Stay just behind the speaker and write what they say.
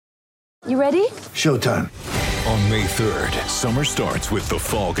You ready? Showtime. On May 3rd, summer starts with The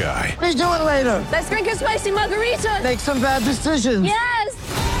Fall Guy. Let's do it later. Let's drink a spicy margarita. Make some bad decisions. Yes!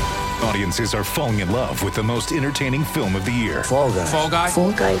 Audiences are falling in love with the most entertaining film of the year. Fall Guy. Fall Guy?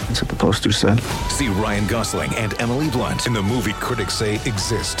 Fall guy. That's what the poster said. See Ryan Gosling and Emily Blunt in the movie critics say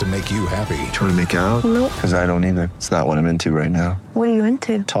exists to make you happy. Trying to make it out? Nope. Because I don't either. It's not what I'm into right now. What are you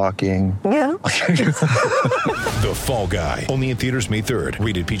into? Talking. Yeah. The Fall Guy. Only in theaters May 3rd.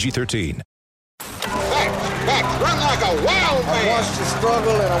 Rated PG-13. Run like a wild man. I watched you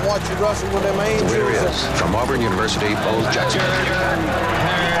struggle and I watched you wrestle with them angels. Here he is, from Auburn University, Bo Jackson.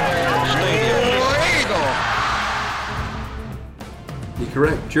 The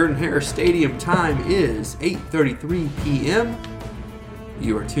correct Jordan-Hare Stadium time is 8:33 p.m.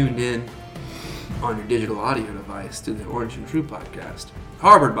 You are tuned in on your digital audio device to the Orange and True podcast,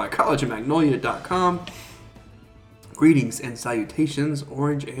 harbored by collegeofmagnolia.com. Greetings and salutations,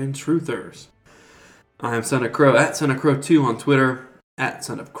 Orange and Truthers. I am Son of Crow, at Son of Crow 2 on Twitter, at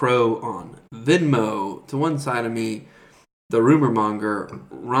Son of Crow on Venmo. To one side of me, the rumor monger,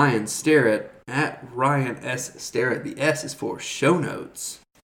 Ryan Starrett, at Ryan S. Starrett. The S is for show notes.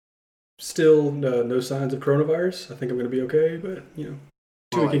 Still no signs of coronavirus. I think I'm going to be okay, but,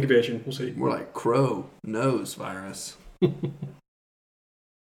 2-week incubation. We'll see. More like crow nose virus. I'm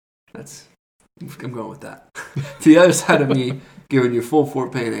going with that. To the other side of me, giving you full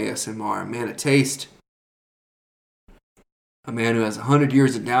Fort Payne ASMR, a man of taste. A man who has 100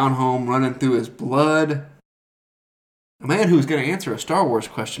 years of down home running through his blood. A man who was going to answer a Star Wars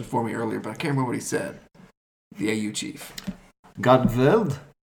question for me earlier, but I can't remember what he said. The AU chief. Godveld?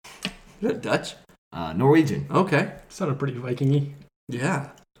 Is that Dutch? Norwegian. Okay. Sounded pretty Viking-y. Yeah.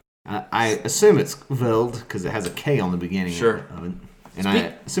 I assume it's Veld because it has a K on the beginning Sure. of it. And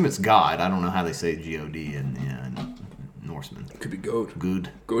I assume it's God. I don't know how they say G-O-D in Norseman. Could be God. Good.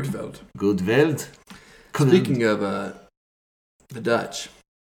 Godveld. Godveld. Speaking of the Dutch,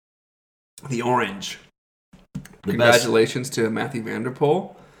 the Orange. Congratulations to Matthew Van Der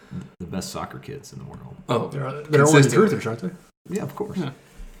Poel. The best soccer kids in the world. Oh, They're Orange and Truthers, aren't they? Yeah, of course. Yeah.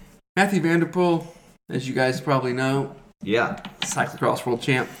 Matthew Van Der Poel, as you guys probably know, Yeah. cyclocross world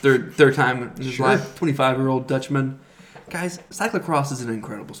champ, third time in his life, 25-year-old Dutchman. Guys, cyclocross is an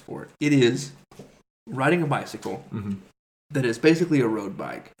incredible sport. It is riding a bicycle that is basically a road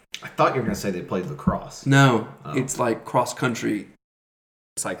bike. I thought you were going to say they played lacrosse. No, It's like cross-country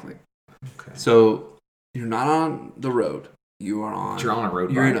cycling. Okay. So you're not on the road. You're on a road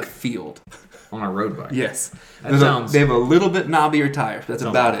bike. You're in a field. On a road bike. Yes. That sounds... They have a little bit knobbier tires. But that's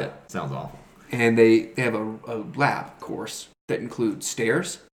about awful. it. Sounds awful. And they have a lap course that includes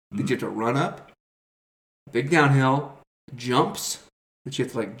stairs that you have to run up, big downhill, jumps that you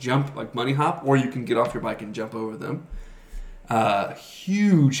have to jump, like bunny hop, or you can get off your bike and jump over them.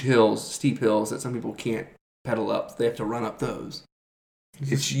 Huge hills, steep hills that some people can't pedal up. They have to run up those.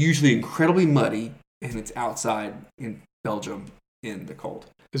 It's usually incredibly muddy, and it's outside in Belgium in the cold.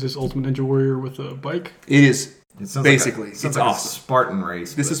 Is this Ultimate Ninja Warrior with a bike? It is. It sounds basically, like it's a awesome. Spartan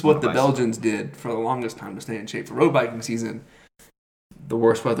race. This is what the Belgians did for the longest time to stay in shape for road biking season. The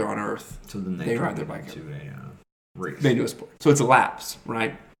worst weather on earth. So then they ride their bike to a race. They do a sport. So it's a laps,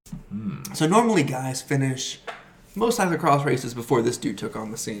 right? So normally guys finish most cyclocross races before this dude took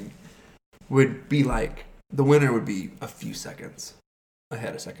on the scene would be the winner would be a few seconds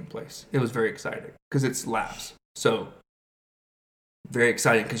ahead of second place. It was very exciting because it's laps. So very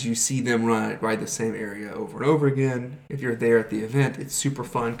exciting because you see them ride the same area over and over again. If you're there at the event, it's super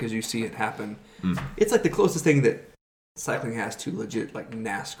fun because you see it happen. It's like the closest thing that cycling has to legit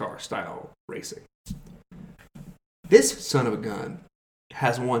NASCAR style racing. This son of a gun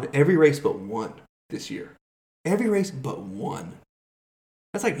has won every race but one this year. Every race but one.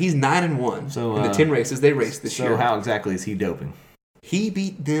 That's he's 9-1 in the 10 races they raced this year. So how exactly is he doping? He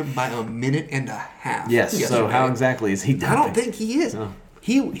beat them by a minute and a half. Yes. yesterday. So how exactly is he doping? I don't think he is. No.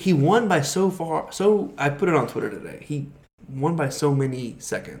 He won by so I put it on Twitter today. He won by so many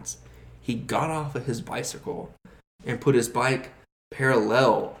seconds. He got off of his bicycle and put his bike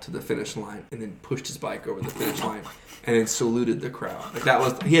parallel to the finish line and then pushed his bike over the finish line and then saluted the crowd.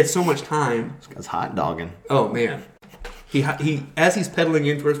 He had so much time. This guy's hot dogging. Oh man. He as he's pedaling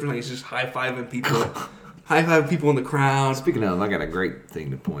in towards finish line, he's just high-fiving people in the crowd. Speaking of, I got a great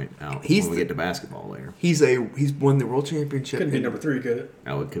thing to point out when we get to basketball later. He's won the world championship. Couldn't be number 3, could it?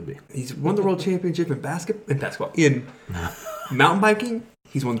 Oh, it could be. He's won the world championship in basketball. In mountain biking,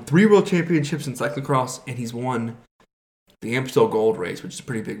 he's won 3 world championships in cyclocross, and he's won the Amstel Gold Race, which is a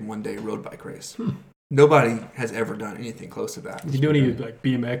pretty big one-day road bike race. Nobody has ever done anything close to that. Did you do any like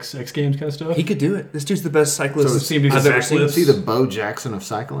BMX, X Games kind of stuff? He could do it. This dude's the best cyclist So it seemed he's I've ever exactly seen. Is he the Bo Jackson of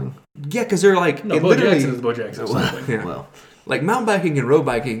cycling? Yeah, because they're like No, it Bo literally- Jackson is Bo Jackson. Yeah. Well, like mountain biking and road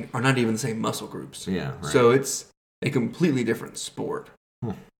biking are not even the same muscle groups. yeah. Right. So it's a completely different sport.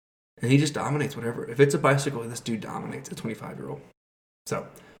 And he just dominates whatever. If it's a bicycle, this dude dominates a 25-year-old. So,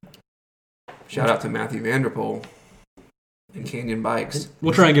 shout out to Matthew Vanderpool and Canyon Bikes.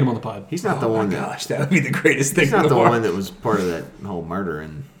 We'll try and get him on the pod. he's not Oh the my one that. gosh, that would be the greatest thing He's not in the world. one that was part of that whole murder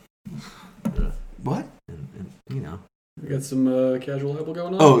and What? you know. We got some casual libel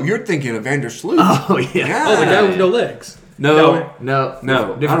going on. Oh, you're thinking of Vander Sloot. Oh yeah. Oh, the guy with no legs. No. No.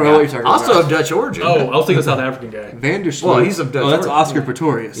 No. I Different don't know guy. what you're talking Also about. of Dutch origin. Oh, I was thinking South African guy. Vander Sloot. Well, he's of Dutch Oh, that's origin. Oscar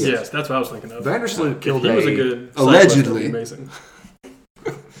Pistorius. Yes, that's what I was thinking of. Vandersloot If killed he was a a- good Allegedly. cyclist, that'd be amazing.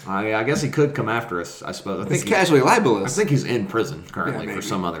 I guess he could come after us. I suppose. I He's think casually I libelous. think he's in prison currently Yeah, for maybe.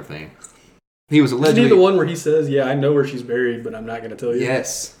 some other thing. He was Isn't allegedly. he the one where he says, "Yeah, I know where she's buried, but I'm not going to tell you"?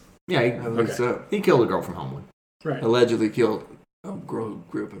 Yes. Yeah, I believe Okay. so. he killed a girl from Homewood. Right. Allegedly killed a girl who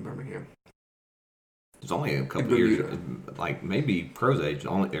grew up in Birmingham. It was only a couple Bermuda. years, like maybe Crow's age.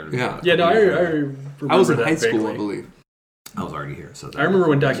 Only, or Yeah. a Yeah, no, couple I years ago. remember I was in that high school, vaguely. I believe. I was already here, so I remember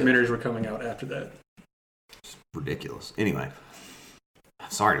when documentaries were coming out after that. ridiculous. Anyway,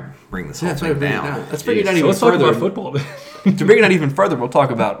 sorry to bring this Yeah, whole that's why I thing bring it down. down. Let's bring it Jeez. down So even let's talk further. about football. To bring it out even further, we'll talk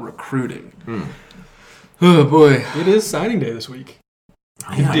about recruiting. Oh boy. It is signing day this week.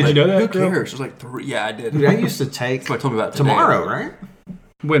 Yeah, Did you know that? Who Bill? cares? There's like 3. Yeah, I did. Dude, I used to take Somebody told me about today. tomorrow, right?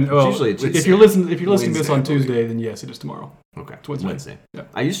 When well, usually it's if you're listening to this Wednesday, on I believe. Tuesday, then yes, it is tomorrow. Okay, It's Wednesday. Yeah.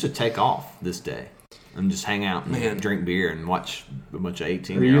 I used to take off this day and just hang out and Man. drink beer and watch a bunch of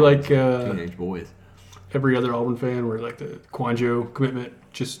 18 Are you like teenage boys. every other Auburn fan, where like the Quanjo commitment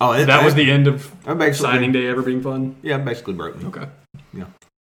just Oh, it- that was I- the end of I basically, signing day ever being fun? Yeah, basically broke me. Okay.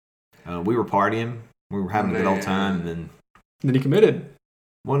 We were partying, we were having a good old Man. time, and then And then he committed,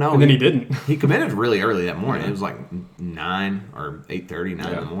 well, no, and then he didn't. He committed really early that morning. It was like 9 or 8:30,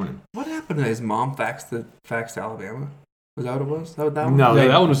 9 in the morning. What happened to his mom faxed to Alabama? Was that what it was? Is that what that one? No, Yeah,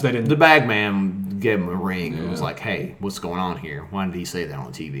 that one was they didn't. The bag man gave him a ring and was like, "Hey, what's going on here? Why did he say that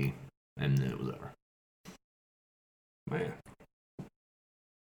on TV?" And then it was over. Man.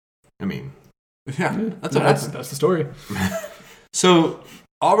 I mean, Yeah. That's what that's, happened. that's the story. So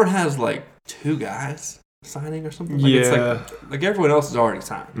Auburn has like 2 guys signing or something. Like, Yeah. It's like everyone else is already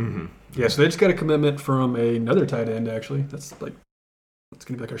signed. Yeah, so they just got a commitment from another tight end. Actually, that's gonna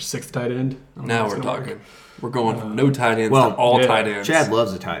be like our 6th tight end. I don't know Now how we're it's gonna talking. work. We're going from no tight ends well, to all yeah. tight ends. Chad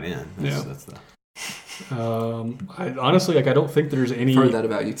loves a tight end. Yeah. That's the. I honestly I don't think there's any. I've heard that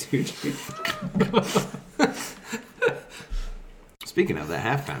about you too. Speaking of that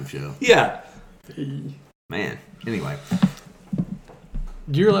halftime show, Yeah. man. Anyway,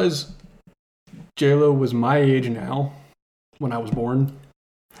 Do you realize J-Lo was my age now when I was born?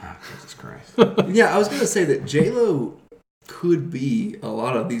 Jesus Christ. Yeah, I was gonna say that J-Lo could be a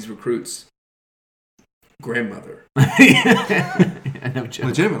lot of these recruits' grandmother. No joke.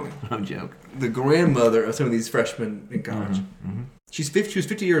 Legitimately. No joke. The grandmother of some of these freshmen in college. She was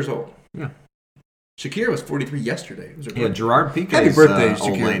 50 years old. Yeah. Shakira was 43 yesterday. It was her Yeah, birthday. Gerard Pique's Happy birthday,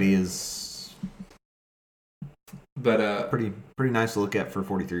 old Shakira. lady is But pretty nice to look at for a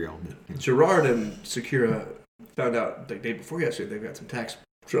 43-year-old. Gerard and Shakira found out the day before yesterday they've got some tax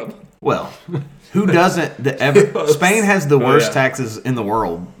trouble. Well, who doesn't? Spain has the worst taxes in the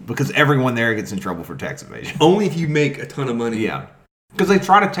world because everyone there gets in trouble for tax evasion. Only if you make a ton of money. Yeah, because they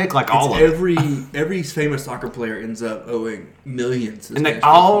try to take like all of it, every famous soccer player ends up owing millions. to and they Spanish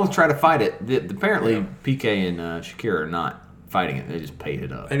all government. try to fight it. Apparently, Piqué and Shakira are not fighting it; they just paid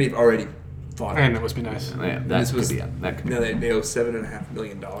it up. And they've already fought it. Man, that must be nice. Yeah, that This could was- be it. That could be Now they owe $7.5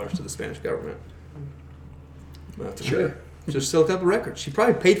 million to the Spanish government. We'll have to Sure. just still a couple records. She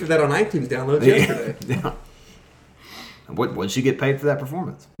probably paid for that on iTunes downloads yesterday. Yeah. What would she get paid for that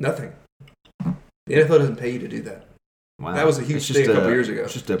performance? Nothing. The NFL doesn't pay you to do that. Wow, That was a huge It's thing just a couple years ago.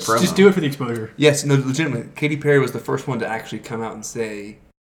 It's just a promo. Just do it for the exposure. Yes, no, legitimately. Katy Perry was the first one to actually come out and say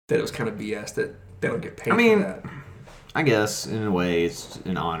that it was kind of BS that they don't get paid I mean, for that. I guess in a way it's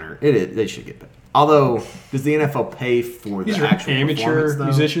an honor. It is. They should get paid. Although, does the NFL pay for These the are actual amateur performance, though?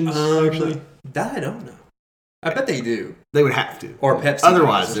 musicians, actually. That I don't know. I bet they do. They would have to. Or Pepsi.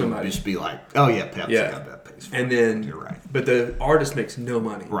 Otherwise, or it would somebody. just be like, oh yeah, Pepsi. Yeah. I bet pays for And it. then, You're right. but the artist makes no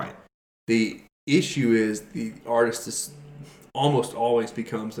money. Right. The issue is the artist is almost always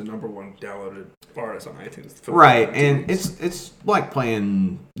becomes the number one downloaded artist on iTunes. Right, and it's like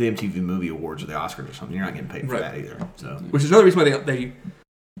playing the MTV Movie Awards or the Oscars or something. You're not getting paid for Right. that either. So Which is another reason why they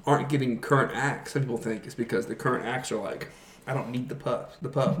aren't getting current acts. Some people think it's because the current acts are like, I don't need the puff.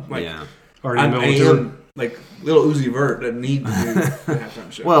 Like, yeah, Already I in the middle of am like little Uzi Vert that need to do the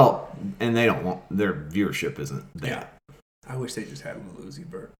halftime show. Well, and they don't want their viewership isn't that. I wish they just had little Uzi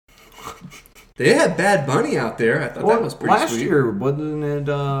Vert. They had Bad Bunny out there. I thought that was pretty last sweet. year, wasn't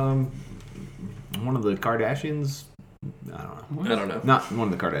it one of the Kardashians? I don't know. I don't know. Not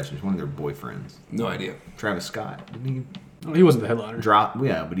one of the Kardashians. One of their boyfriends. No idea. Travis Scott. Didn't Oh, he wasn't the headliner.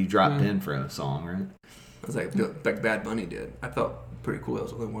 but he dropped in for a song, right? It was like Bad Bunny did. I felt pretty cool. I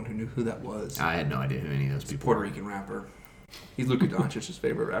was the only one who knew who that was. I had no idea who any of those He's a people Puerto were. Rican rapper. He's Luka Doncic's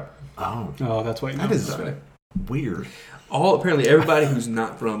favorite rapper. Oh, Oh, that's why you know. that is Okay. weird. Apparently everybody who's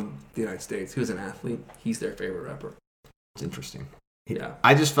not from the United States, who's an athlete, he's their favorite rapper. It's interesting. Yeah.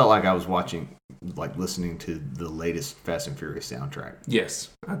 I just felt like I was listening to the latest Fast and Furious soundtrack. Yes,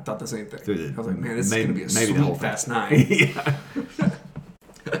 I thought the same thing. Through the- I was like, man, this is maybe- going to be a maybe the sweet whole thing. Fast 9. Yeah.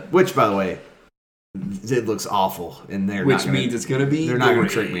 Which, by the way, it looks awful, and Which means it's going to be they're not going great.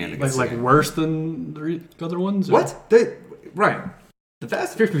 to trick me into Like worse than the other ones? or- What? Ryan, the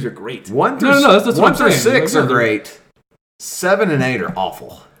Fast and Furious movies are great. 1 through No, that's what 1 I'm through saying. 6 Like, are great. 7 and 8 are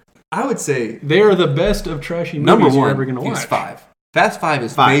awful. I would say They are the best of trashy movies number you're one ever going to watch. is 5. Fast 5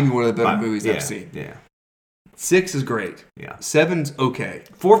 is 5. maybe one of the better 5. movies Yeah, I've seen. Yeah, 6 is great. yeah. 7's okay.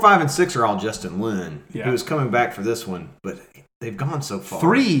 4, 5, and 6 are all Justin Lin, Yeah. who is coming back for this one, but they've gone so far.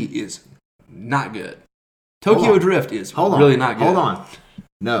 3 is not good. Tokyo on. Drift is Hold on, really not good. Hold on.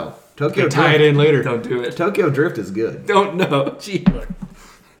 No, Tokyo Tie it Drift. in later. Don't do it. Tokyo Drift is good. Don't know. Gee.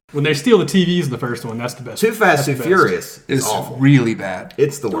 When they steal the TVs in the first one, that's the best. Too Fast, That's Too the best. Furious is It's awful. really bad.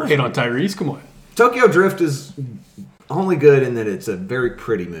 It's the Don't worst. hate on Tyrese. Come on. Tokyo Drift is only good in that it's a very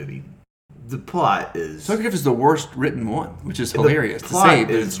pretty movie. The plot is Tokyo Drift is the worst written one, which is the hilarious to plot say,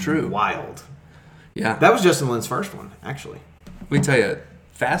 but is it's true. Wild. Yeah. That was Justin Lin's first one, actually. Let me tell you,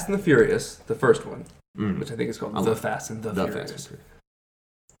 Fast and the Furious, the first one, which I think is called The Fast and the Furious. Fast and Furious.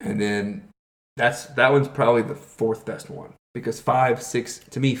 And then that one's probably the 4th best one because 5, 6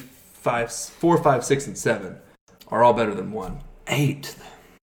 to me 4, 5, 6, and 7 are all better than 1. 8.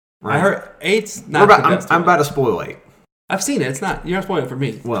 I heard 8's not the best. I'm one. about to spoil 8. I've seen it. It's not. You're not spoiling it for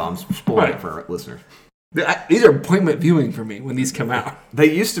me. Well, I'm spoiling Right. it for our listeners. These are appointment viewing for me when these come out.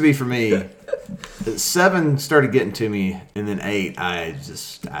 They used to be for me. 7 started getting to me, and then 8, I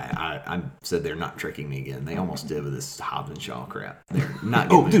said they're not tricking me again. They almost did with this Hobbs and Shaw crap. They're not.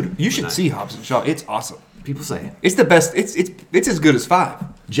 Oh, getting me. dude, you should Not- see Hobbs and Shaw. It's awesome. People say it. It's the best. It's as good as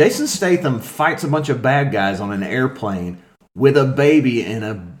 5. Jason Statham fights a bunch of bad guys on an airplane with a baby in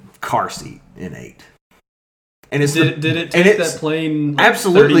a car seat in 8. And it's Did it and take it's that plane like,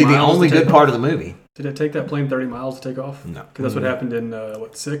 absolutely 30 the miles only to good take part off? of the movie. Did it take that plane 30 miles to take off? No. Because that's what happened in,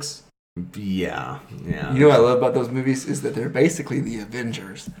 6? Yeah. You know what I love about those movies is that they're basically the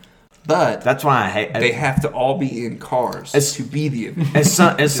Avengers, but That's why I hate. they have to all be in cars As- to be the Avengers.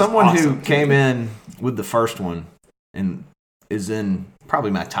 As someone awesome who to came me. in with the first one and is in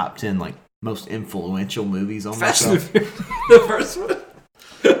probably my top 10 like most influential movies on Fast and myself. the Furious, the first one.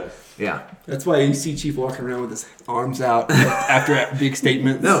 Yeah. That's why you see Chief walking around with his arms out after big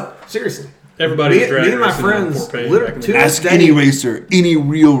statements. No, seriously. Everybody was Me dragging and my racing around friends Fort Payne literally back in the to day. this Ask any day, racer, any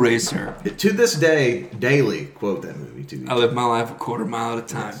real racer. to this day, daily quote that movie to I live my life a quarter mile at a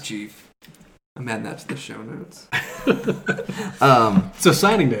time, Chief. I'm adding that to the show notes. It's a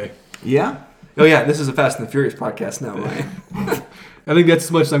signing day. Yeah. Oh yeah, this is a Fast and the Furious podcast now, Ryan. I think that's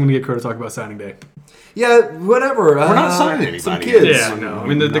as much as I'm going to get Kurt to talk about signing day. Yeah, whatever. We're not signing anybody. Some kids. Yeah, no. I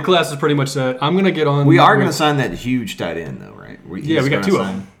mean, the class is pretty much set. I'm going to get on. We are going to with- sign that huge tight end though, right? Yeah, we got 2 of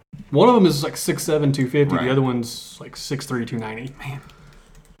them. One of them is like 6'7", 250. Right. The other one's like 6'3", 290. Man.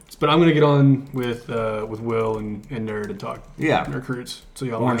 But I'm going to get on with Will and Nerd and talk Yeah. recruits. So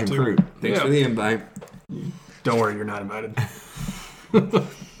y'all Orange have and to. Fruit. Thanks Yeah. for the invite. Don't worry, you're not invited.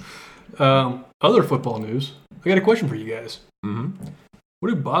 Other football news. I got a question for you guys. Mm-hmm. What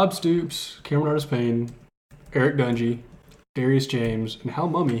do Bob Stoops, Cameron Artis-Payne, Eric Dungy, Darius James, and Hal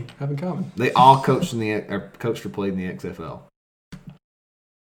Mummy have in common? They all coached or played in the XFL.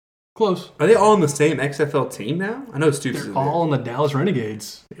 Close. Are they all on the same XFL team now? I know Stoops is They're in all on the Dallas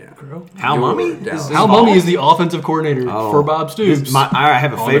Renegades. there. Yeah. Bro. Hal Your Mummy? Dallas. Hal Mummy is the offensive coordinator for Bob Stoops. I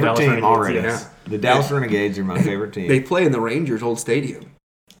have a on the favorite Dallas team Renegades, already. yeah. The Dallas Renegades are my favorite team. They play in the Rangers' old stadium.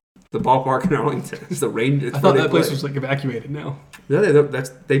 The ballpark in Arlington. It's the Rangers. I thought that place was like evacuated now. Yeah,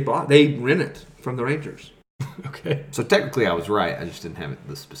 they rent it from the Rangers. Okay. So technically, I was right. I just didn't have it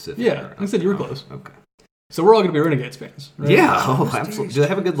the specific. Yeah, I said you were close. Okay. So we're all going to be Renegades fans, right? Yeah. Oh, absolutely. Do they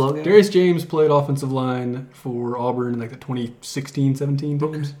have a good logo? Darius James played offensive line for Auburn in like the 2016-17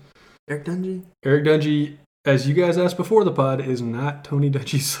 teams. Eric Dungy. Eric Dungy, as you guys asked before the pod, is not Tony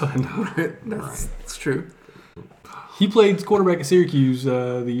Dungy's son. That's true. He played quarterback at Syracuse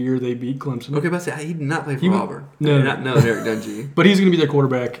the year they beat Clemson. Okay, but he did not play for Auburn. No. I did not know Derek Dungy. But he's going to be their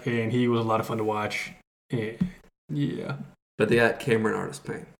quarterback, and he was a lot of fun to watch. And, yeah. But they got Cameron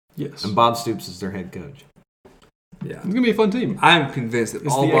Artis-Payne. Yes. And Bob Stoops is their head coach. Yeah. It's going to be a fun team. I'm convinced that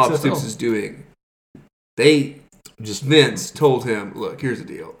It's all the Bob XFL. Stoops is doing, Vince told him, look, here's the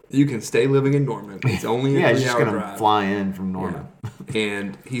deal. You can stay living in Norman. It's only a he's just 3-hour going to drive. fly in from Norman. Yeah.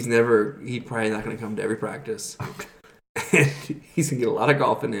 And he's probably not going to come to every practice. And he's going to get a lot of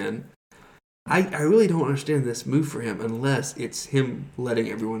golfing in. I really don't understand this move for him unless it's him letting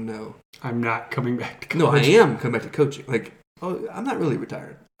everyone know. I'm not coming back to No, I college. am coming back to coaching. Like, I'm not really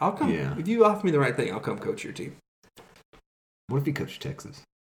retired. I'll come. Yeah. If you offer me the right thing, I'll come coach your team. What if he coached Texas?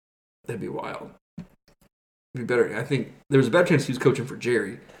 That'd be wild. It'd be better. I think there was a better chance he was coaching for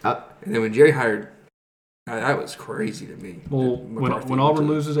Jerry. And then when Jerry hired, that was crazy to me. Well, when Auburn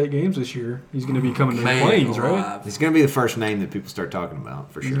loses 8 games this year, he's going to be coming to the Plains, right? He's going to be the first name that people start talking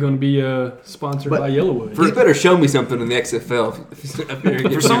about, for sure. He's going to be sponsored by Yellowwood. He better show me something in the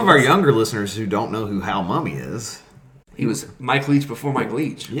XFL. For some of our younger listeners who don't know who Hal Mummy is, he was Mike Leach before Mike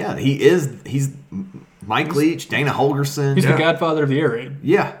Leach. Yeah, he is. He's Mike Leach, Dana Holgerson. He's the godfather of the air raid.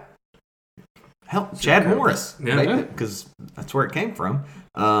 Yeah. Hell, Chad Morris. Yeah. Because that's where it came from.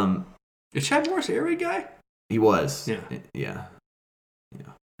 Is Chad Morris an air raid guy? He was. Yeah.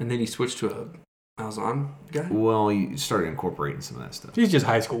 And then he switched to a Malzahn guy? Well, he started incorporating some of that stuff. He's just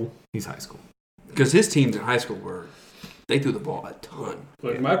high school. He's high school. Because his teams in high school they threw the ball a ton.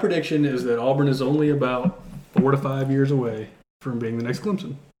 Look, my prediction is that Auburn is only about 4 to 5 years away from being the next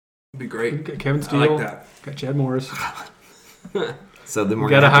Clemson. It'd be great. We've got Kevin Steele. I like that. Got Chad Morris. So then we're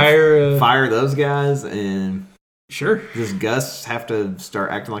got to hire fire those guys, and sure. Does Gus have to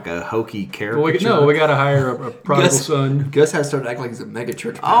start acting like a hokey character? Well, we got to hire a prodigal son. Gus has to start acting like he's a mega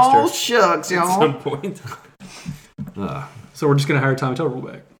church pastor. Oh shucks, y'all! At some point. So we're just going to hire Tommy Tuberville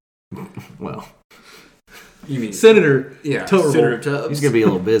back. Well, you mean Senator? Yeah, Tuberville. Senator Tubbs. He's gonna be a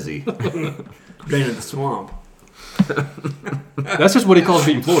little busy. Draining the swamp. That's just what he calls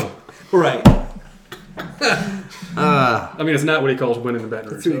beating Florida. Right. I mean, it's not what he calls winning the Baton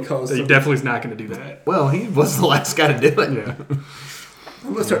Rouge. That's what he calls He something. definitely is not going to do that. Well, he was the last guy to do it. Yeah.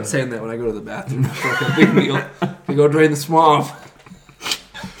 I'm gonna start saying that when I go to the bathroom. It's like a big meal. We go drain the swamp.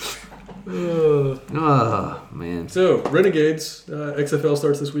 Oh man. So Renegades XFL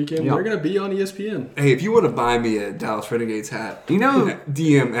starts this weekend. Yep. They're going to be on ESPN. Hey, if you want to buy me a Dallas Renegades hat, You know,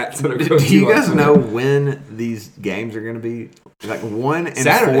 DM at do you guys know when these games are going to be? Like 1 and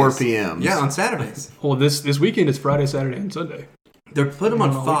Saturdays. 4 p.m. Yeah, on Saturdays. Well, this weekend is Friday, Saturday, and Sunday. They're putting them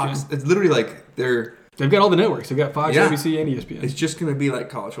on all Fox. weekend. It's literally like They've got all the networks. They've got Fox, Yeah. ABC, and ESPN. It's just gonna be like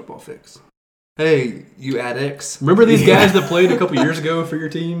college football fix. Hey, you addicts! Remember these guys that played a couple years ago for your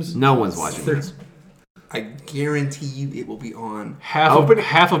teams? No one's watching this. I guarantee you it will be on.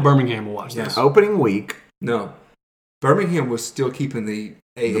 Half of Birmingham will watch this. Opening week. No, Birmingham was still keeping the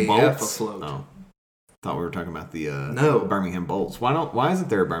AAF Bolts? afloat. Oh. Thought we were talking about the No. Birmingham Bolts. Why isn't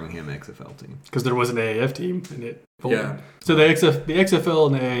there a Birmingham XFL team? Because there was an AAF team and it folded. Yeah. So the XFL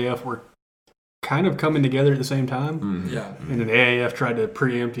and the AAF were kind of coming together at the same time. Yeah. And then the AAF tried to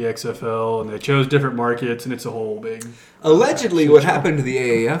preempt the XFL, and they chose different markets, and it's a whole big... Allegedly, what happened to the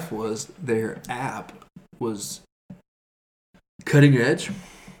AAF was their app was cutting edge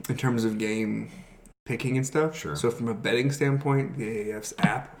in terms of game picking and stuff. Sure. So from a betting standpoint, the AAF's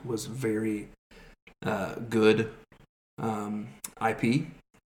app was very good IP.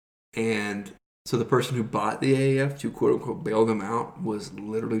 And so the person who bought the AAF to quote-unquote bail them out was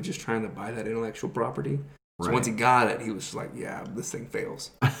literally just trying to buy that intellectual property. So Right. once he got it, he was just like, yeah, this thing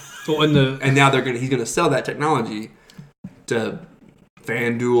fails. Well, And now he's going to sell that technology to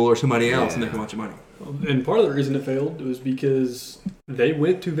FanDuel or somebody else and make a bunch of money. And part of the reason it failed was because they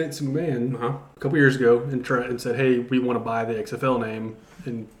went to Vince McMahon a couple years ago and said, hey, we want to buy the XFL name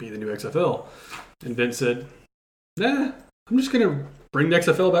and be the new XFL. And Vince said, nah, I'm just going to bring the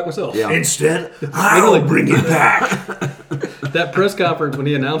XFL back myself. Yeah. Instead, I'll bring it back. That press conference when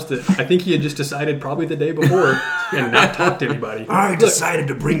he announced it, I think he had just decided probably the day before and not talked to anybody. I decided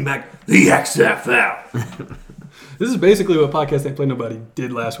to bring back the XFL. This is basically what Podcast Ain't Play Nobody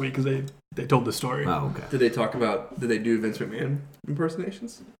did last week because they told the story. Oh, okay. Did they do Vince McMahon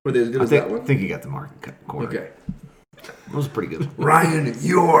impersonations? Were they as good I as that one? think you got the market corner. Okay. That was pretty good. Ryan,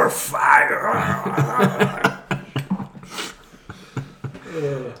 you're fired.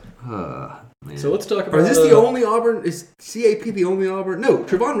 So let's talk about... Is this the only Auburn? Is CAP the only Auburn? No,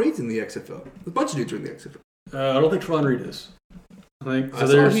 Trevon Reed's in the XFL. A bunch of dudes are in the XFL. I don't think Trevon Reed is. I think I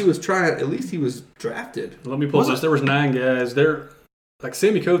saw he was trying. At least he was drafted. Let me pull this. There was 9 guys.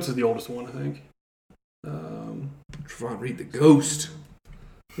 Sammy Coates is the oldest one, I think. Javon Reed, the ghost.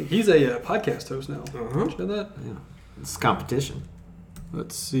 He's a podcast host now. Uh-huh. Did you know that? Yeah. It's competition.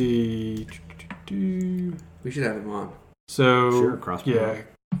 Let's see. We should have him on. So, Sure, cross yeah.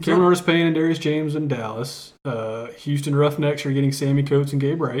 Cameron Artis Payne and Darius James in Dallas. Houston Roughnecks are getting Sammy Coates and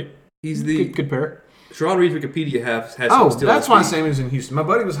Gabe Wright. He's the good pair. Javon Reed's Wikipedia has Oh, some still that's why speak. Sammy's in Houston. My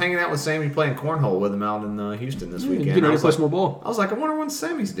buddy was hanging out with Sammy playing cornhole with him out in Houston this weekend. Getting I ready was to play like, some more ball. I was like, I wonder what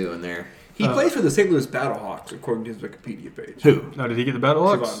Sammy's doing there. He plays for the St. Louis Battlehawks, according to his Wikipedia page. Who? Oh, did he get the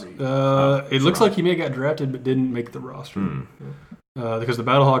Battlehawks? Javon Reed. It looks like he may have got drafted but didn't make the roster. Because the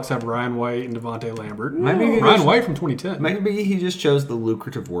Battlehawks have Ryan White and Devontae Lambert. Maybe Ryan White from 2010. Maybe he just chose the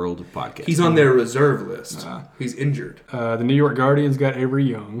lucrative world of podcasting. He's on their reserve list. He's injured. The New York Guardians got Avery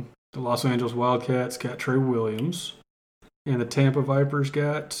Young. The Los Angeles Wildcats got Trey Williams. And the Tampa Vipers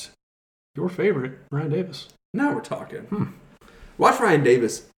got your favorite, Ryan Davis. Now we're talking. Watch Ryan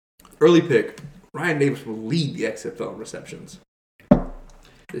Davis. Early pick. Ryan Davis will lead the XFL in receptions.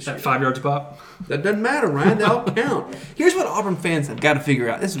 This year. At 5 yards a pop. That doesn't matter, Ryan. They'll count. Here's what Auburn fans have got to figure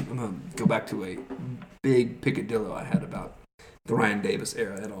out. I'm going to go back to a big picadillo I had about the Ryan Davis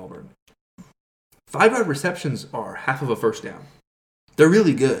era at Auburn. 5-yard receptions are half of a first down. They're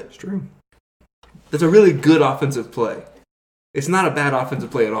really good. It's true. That's a really good offensive play. It's not a bad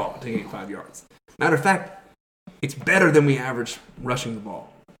offensive play at all to gain 5 yards. Matter of fact, it's better than we average rushing the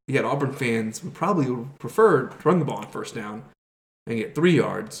ball. Yet Auburn fans would probably prefer to run the ball on first down and get 3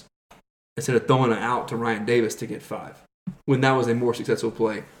 yards instead of throwing it out to Ryan Davis to get 5, when that was a more successful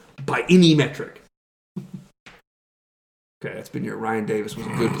play by any metric. Okay, that's been your Ryan Davis was a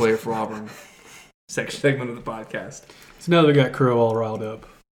good player for Auburn segment of the podcast. So now that we got Crow all riled up,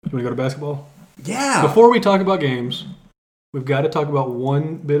 you want to go to basketball? Yeah. Before we talk about games, we've got to talk about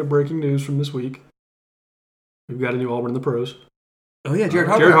one bit of breaking news from this week. We've got a new Auburn in the pros. Oh, yeah, Jared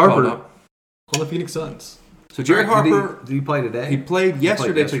Harper. Jared got Harper called up. on the Phoenix Suns. So Jared Harper, Did he play today? he played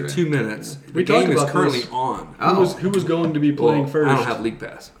yesterday, yesterday. played 2 minutes. The We talked game is about currently this. on. Who was going to be playing Well, first? I don't have League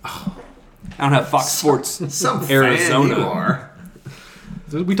Pass. I don't have Fox Sports Some Arizona. fan you are.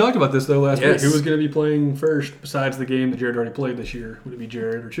 We talked about this, though, last Yes. week. Who was going to be playing first besides the game that Jared already played this year? Would it be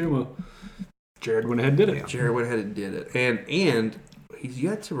Jared or Chuma? Jared went ahead and did it. Jared went ahead and did it. And he's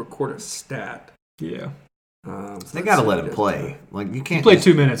yet to record a stat. Yeah. So They let's got to see let what him he play. Like you He can't. played just-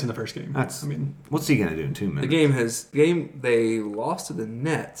 2 minutes in the first game. That's. I mean, What's he gonna do in 2 minutes? The game they lost to the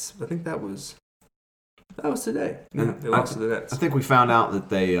Nets. I think that was today. Yeah, they lost to the Nets. I think we found out that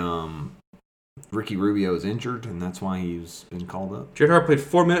they Ricky Rubio is injured, and that's why he's been called up. Jared Harper played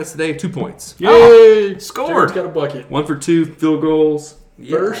 4 minutes today, 2 points. yay! Scored! Jared's got a bucket. 1 for 2 field goals.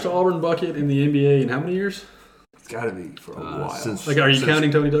 Yeah. First Auburn bucket in the NBA in how many years? It's got to be for a while. Since, Like, are you since-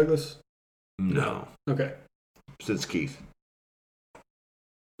 counting Tony Douglas? No, Okay. since Keith.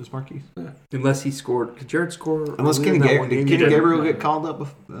 Who's Marquise? Unless he scored. Could Jared score? Unless earlier Kenny, than that one game? did Kenny did. Gabriel get called up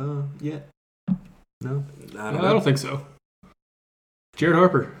yet? No. I I don't know. don't think so. Jared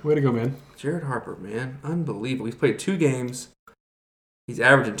Harper, way to go, man. Jared Harper, man, unbelievable. He's played 2 games. He's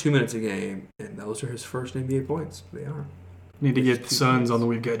averaging 2 minutes a game, and those are his first NBA points. They are. Need to get the 2 Suns minutes. on the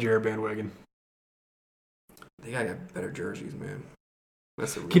We've Got Jared bandwagon. They gotta get better jerseys, man.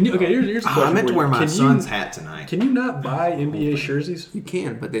 That's the real Can you? Okay, problem. here's the I question. meant to for you. wear my Can son's you, hat tonight. Can you not buy NBA jerseys? You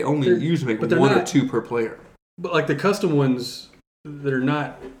can, but they only They're- usually but make they're 1 or not- 2 per player. But like the custom ones that are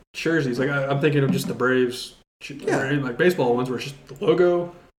not jerseys. Like I'm thinking of just the Braves, like baseball ones where it's just the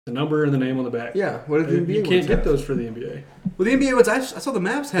logo, the number, and the name on the back. Yeah, what did the NBA You can't ones get have? those for the NBA. Well, the NBA ones, I saw the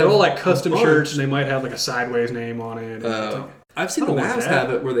Mavs have. They're all like custom a bunch. shirts, and they might have like a sideways name on it. I've seen I the don't want Mavs that.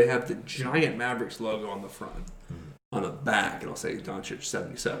 have it where they have the giant Mavericks logo on the front. On the back, it'll say Doncic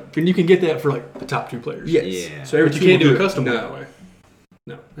 77. And you can get that for like the top 2 players. Yes. Yeah. So every But you team can't will do a it. custom one No. that way.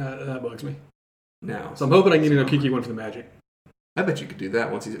 No. That bugs me. No. So I'm hoping I can get an Okiki one for the Magic. I bet you could do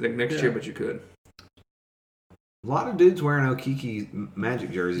that once he's next Yeah. year, but you could. A lot of dudes wearing Okiki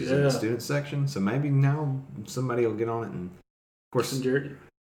Magic jerseys in Yeah. the student section, so maybe now somebody will get on it and, of course, And Jared,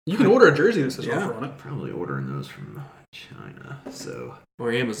 you can order a jersey that says Yeah. offer on it. probably ordering those from China. So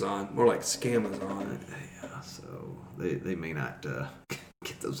Or Amazon, more like Scamazon. yeah, so they may not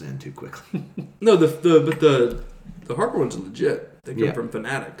get those in too quickly. No, the Harper ones are legit. They come Yeah. from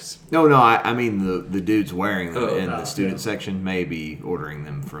Fanatics. No, I mean the dudes wearing them in Oh, the student yeah. section may be ordering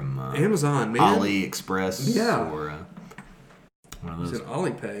them from Amazon, man. AliExpress Yeah. or one of It's those. an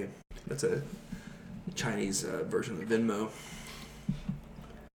Alipay. That's a Chinese version of Venmo.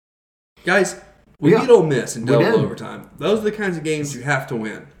 Guys, we Yeah. beat Ole Miss in We double did. overtime. Those are the kinds of games you have to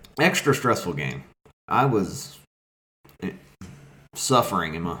win. Extra stressful game. I was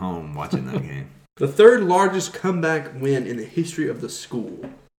suffering in my home watching that game. The 3rd largest comeback win in the history of the school.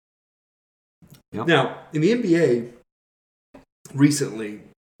 Yep. Now, in the NBA, recently,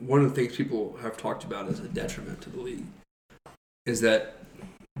 one of the things people have talked about as a detriment to the league is that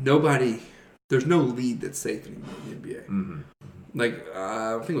there's no lead that's safe anymore in the NBA. Mm-hmm. Like,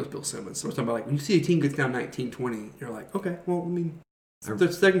 I think it was Bill Simmons. So we're talking about, like, when you see a team gets down 19-20, you're like, okay, well, I mean, it's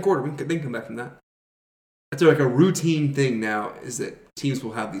the second quarter. They can come back from that. That's like a routine thing now is that teams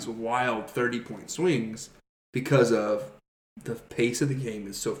will have these wild 30-point swings because of the pace of the game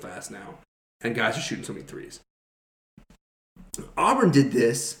is so fast now, and guys are shooting so many threes. Auburn did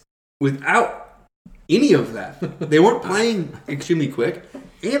this without any of that. They weren't playing extremely quick,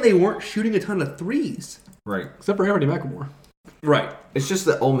 and they weren't shooting a ton of threes. Right. Except for Anthony McLemore. Right. It's just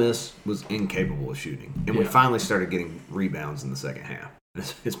that Ole Miss was incapable of shooting, and we finally started getting rebounds in the second half.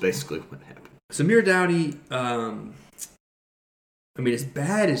 It's basically what happened. Samir Dowdy, as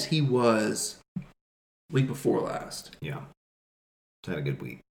bad as he was week before last. Yeah. He's had a good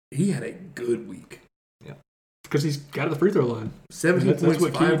week. He had a good week. Yeah. Because he's got to the free throw line. 17 points,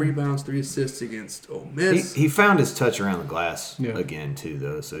 5 rebounds, 3 assists against Ole Miss. He found his touch around the glass again, too,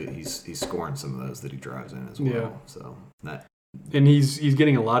 though. So he's scoring some of those that he drives in as well. Yeah. So and he's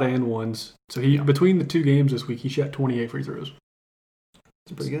getting a lot of and ones. So between the 2 games this week, he shot 28 free throws.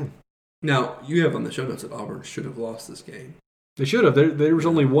 It's pretty good. Now, you have on the show notes that Auburn should have lost this game. They should have. There was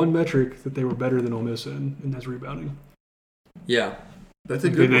only one metric that they were better than Ole Miss in, and that's rebounding. Yeah. That's a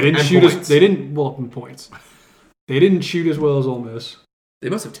good They one. didn't And shoot points. in points. They didn't shoot as well as Ole Miss. They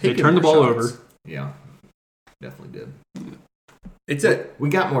must have taken They turned the more ball shots. over. Yeah. Definitely did. We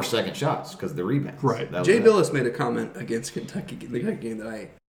got more second shots because of the rebounds. Right. Jay Billis made a comment against Kentucky in the game that I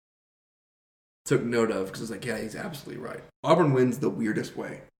took note of because I was like, yeah, he's absolutely right. Auburn wins the weirdest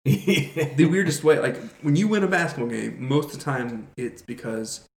way. The weirdest way. Like, when you win a basketball game, most of the time it's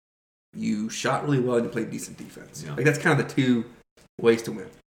because you shot really well and you played decent defense. Yeah. Like, that's kind of the 2 ways to win.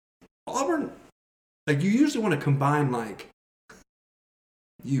 Auburn, like, you usually want to combine, like,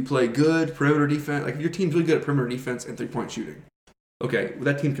 you play good perimeter defense. Like, if your team's really good at perimeter defense and 3-point shooting, okay, well,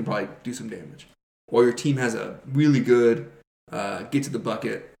 that team can probably do some damage. Or your team has a really good get to the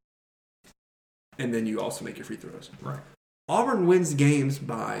bucket, and then you also make your free throws. Right. Auburn wins games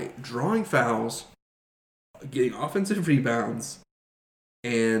by drawing fouls, getting offensive rebounds,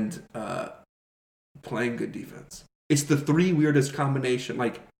 and playing good defense. It's the 3 weirdest combination.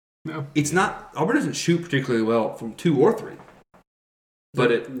 Like, it's not Auburn doesn't shoot particularly well from 2 or 3,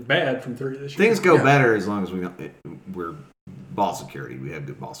 but bad from 3 this year. Things go better as long as we're ball security. We have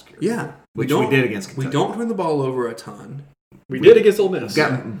good ball security. Yeah, which we did against Kentucky. We don't turn the ball over a ton. We did against Ole Miss.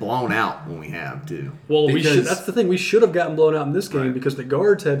 Got blown out when we have too. Well, that's the thing. We should have gotten blown out in this game because the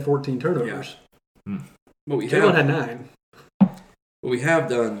guards had 14 turnovers. Yeah. But Jalen had 9. What we have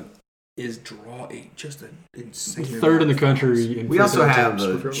done is draw just an insane 3rd in the country. We also have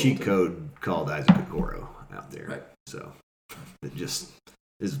a cheat code called Isaac Okoro out there. Right. So it just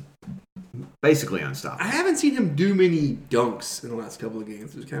is basically unstoppable. I haven't seen him do many dunks in the last couple of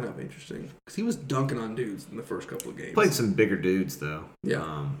games. It was kind of interesting because he was dunking on dudes in the first couple of games. Played some bigger dudes though.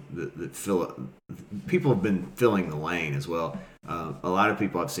 Yeah. That fill up. People have been filling the lane as well. A lot of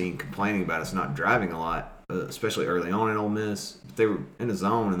people I've seen complaining about us not driving a lot, especially early on in Ole Miss. They were in a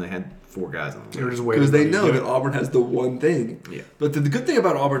zone and they had 4 guys on the lane. Because they know that Auburn has the one thing. Yeah. But the good thing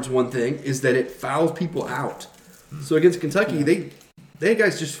about Auburn's one thing is that it fouls people out. So against Kentucky, they 2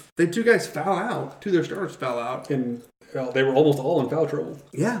 guys foul out. 2 of their starters foul out. And they were almost all in foul trouble.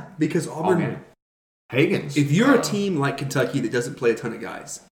 Yeah, because Auburn... Higgins. If you're a team like Kentucky that doesn't play a ton of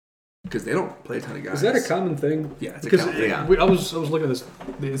guys, because they don't play a ton of guys. Is that a common thing? Yeah, it's a common thing. I was looking at this.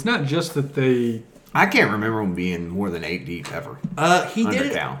 It's not just that they... I can't remember them being more than 8 deep ever. He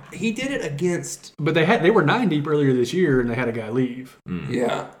did it against... But they were 9 deep earlier this year, and they had a guy leave.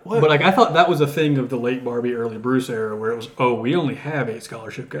 Yeah. But like I thought that was a thing of the late Barbie, early Bruce era, where it was, we only have 8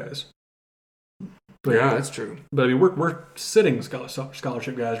 scholarship guys. But, yeah, that's true. But I mean, we're sitting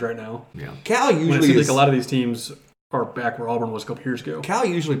scholarship guys right now. Yeah. Cal usually it seems like a lot of these teams are back where Auburn was a couple years ago. Cal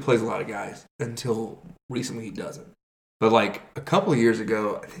usually plays a lot of guys until recently he doesn't. But like a couple of years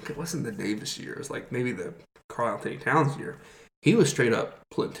ago, I think it wasn't the Davis year. It was like maybe the Carl Anthony Towns year. He was straight up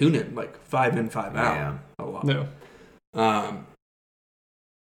platooning, like 5 in, 5 out a lot. No.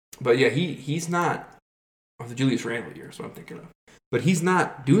 But yeah, he's not of the Julius Randle year, is what I'm thinking of. But he's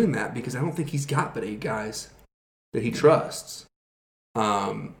not doing that because I don't think he's got but 8 guys that he trusts.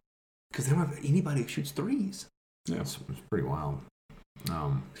 Because they don't have anybody who shoots threes. Yeah, it's pretty wild.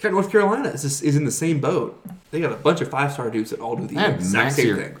 It's got North Carolina is in the same boat. They got a bunch of 5-star dudes that all do the exact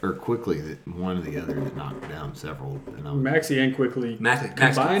same thing. Or Quickly, that one or the other that knocked down several. Maxey and Quickly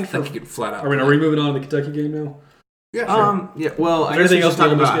combined for flat out. Are we moving on to the Kentucky game now? Yeah, sure. Yeah. Well, I guess anything we else just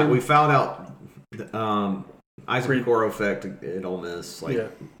talk in this about game? we fouled out. Isaac Okoro effect at Ole Miss. Like,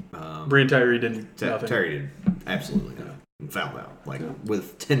 Brian Tyree didn't. Terry did absolutely nothing. And fouled out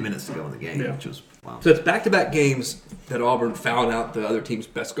with 10 minutes to go in the game, which was wow. So it's back-to-back games that Auburn fouled out the other team's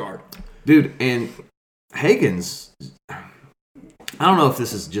best guard. Dude, and Hagen's, I don't know if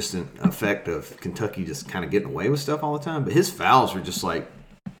this is just an effect of Kentucky just kind of getting away with stuff all the time, but his fouls were just like,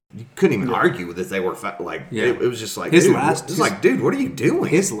 you couldn't even argue with it. They were it was just like, dude, what are you doing?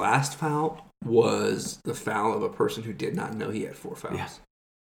 His last foul was the foul of a person who did not know he had 4 fouls. Yeah.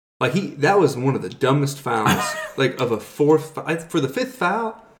 Like that was one of the dumbest fouls, like of a fourth for the 5th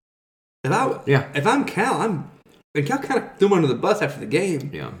foul. If I'm Cal, Cal kind of threw him under the bus after the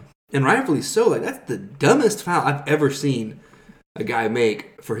game. Yeah, and rightfully so. Like that's the dumbest foul I've ever seen a guy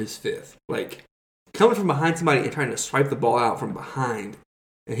make for his 5th. Like coming from behind somebody and trying to swipe the ball out from behind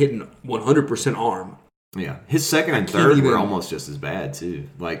and hitting 100% arm. Yeah, his second and third were almost just as bad too.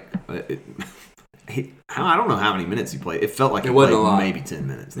 Like. I don't know how many minutes he played. It felt like he played maybe 10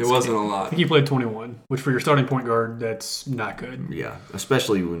 minutes. It wasn't a lot. I think he played 21, which for your starting point guard, that's not good. Yeah,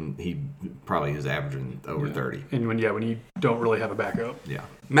 especially when he probably is averaging over 30. And when you don't really have a backup. Yeah.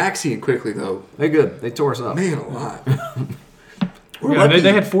 Maxey and Quickly, though. They're good. They tore us up. Man, a lot.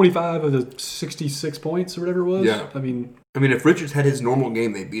 They had 45 of the 66 points or whatever it was. Yeah. I mean, if Richards had his normal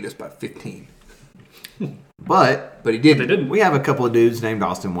game, they beat us by 15. But he didn't. We have a couple of dudes named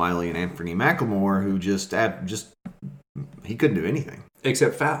Austin Wiley and Anthony McLemore who just he couldn't do anything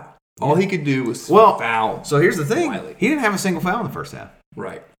except foul. All he could do was foul. So here's the thing: Wiley. He didn't have a single foul in the first half.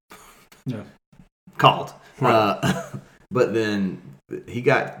 Right. Yeah. Called. Right. But then he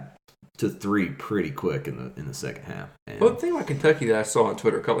got to 3 pretty quick in the second half. And the thing about Kentucky that I saw on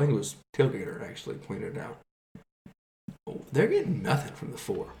Twitter, I think it was Tailgater actually pointed out, they're getting nothing from the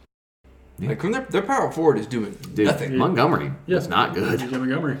 4. Yeah. Like when their power forward is doing nothing. Montgomery was not good.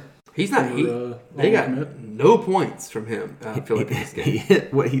 Montgomery. He's not. They got no points from him. I feel like in this game. He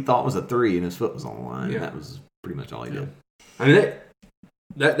hit what he thought was a 3, and his foot was on the line. Yeah. That was pretty much all he did. I mean,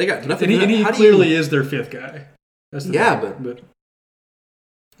 they got nothing. And he clearly is their 5th guy. That's the thing. But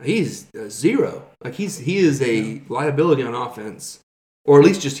he's 0. Like he is a liability on offense, or at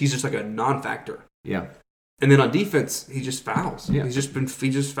least he's just like a non-factor. Yeah. And then on defense, he just fouls. Yeah. He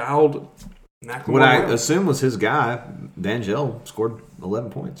just fouled. What I assume was his guy, D'Angelo, scored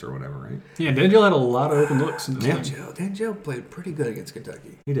 11 points or whatever, right? Yeah, D'Angelo had a lot of open looks in this game. D'Angelo played pretty good against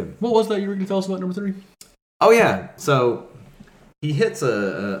Kentucky. He did. What was that you were going to tell us about number 3? Oh yeah, so he hits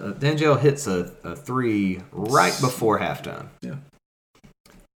D'Angelo hits a 3 right before halftime. Yeah.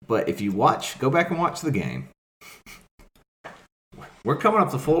 But if you go back and watch the game, we're coming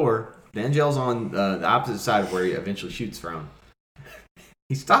up the floor. D'Angelo's on the opposite side of where he eventually shoots from.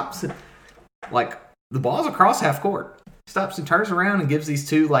 He stops it. Like, the ball's across half court. He stops and turns around and gives these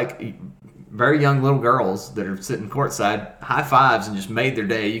 2, like, very young little girls that are sitting courtside high fives and just made their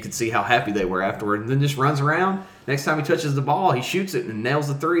day. You could see how happy they were afterward. And then just runs around. Next time he touches the ball, he shoots it and nails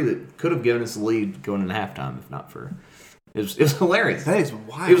the 3 that could have given us the lead going into halftime if not for... It was hilarious. That is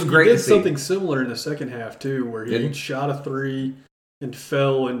wild. It was great He did to see. something similar in the second half, too, where he shot a 3 and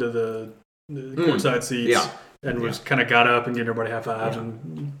fell into the courtside seats and was kind of got up and getting everybody high fives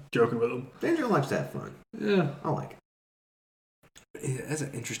and joking with them. D'Angelo likes to have fun. Yeah. I like it. Yeah, that's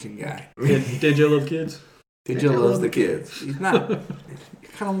an interesting guy. D'Angelo love kids? D'Angelo loves the kids. He's not... You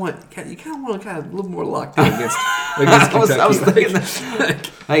kind of want a little more locked in against Kentucky. I was thinking that.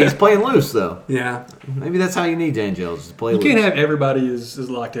 Hey, he's playing loose, though. Yeah. Maybe that's how you need D'Angelo, just to play loose. You can't have everybody as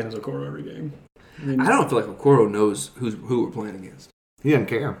locked in as Okoro every game. I don't feel like Okoro knows who we're playing against. He doesn't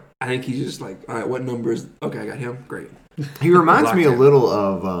care. I think he's just like, all right, what number is... Okay, I got him. Great. He reminds me a little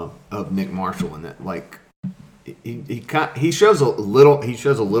of Nick Marshall in that, like, he shows a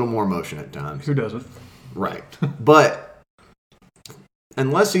little more emotion at times. Who doesn't? Right. But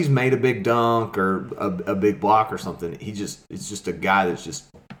unless he's made a big dunk or a big block or something, it's just a guy that's just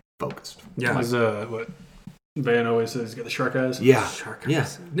focused. Yeah. As what Van always says, he's got the shark eyes. Yeah. Shark eyes. Yeah.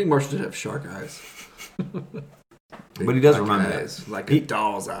 Nick Marshall did have shark eyes. But he does remind me of like a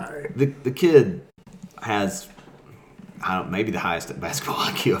doll's eye. The kid has maybe the highest basketball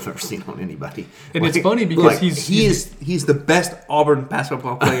IQ I've ever seen on anybody. And it's funny because he's the best Auburn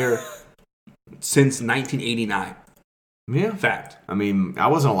basketball player since 1989. Yeah, fact. I mean, I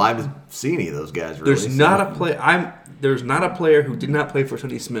wasn't alive to see any of those guys. Really, there's not a player who did not play for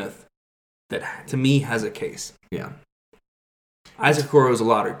Sonny Smith that to me has a case. Yeah, Isaac Okoro was a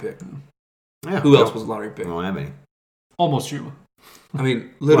lottery pick. Yeah, who else was a lottery pick? I don't have any. Almost Chuma. I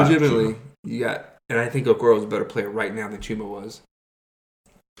mean, legitimately, you got. And I think Okoro is a better player right now than Chuma was.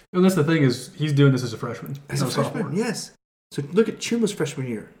 And that's the thing is, he's doing this as a freshman. As a freshman, yes. So look at Chuma's freshman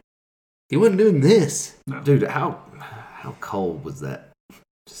year. He wasn't doing this. Dude, how cold was that?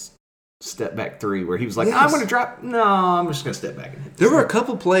 Just step back three where he was like, Yes. I'm going to drop. No, I'm just going to step back and hit this. There were a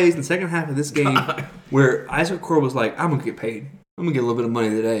couple plays in the second half of this game where Isaac Core was like, I'm going to get paid. I'm going to get a little bit of money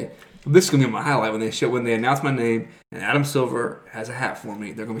today. This is going to be my highlight when they announce my name and Adam Silver has a hat for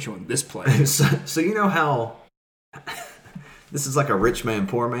me. They're going to be showing this play. So you know how this is like a rich man,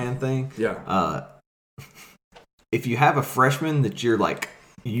 poor man thing? Yeah. If you have a freshman that you're like,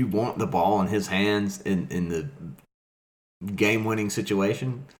 you want the ball in his hands in the game-winning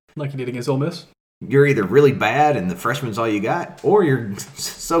situation, Like you did against Ole Miss? you're either really bad and the freshman's all you got, or you're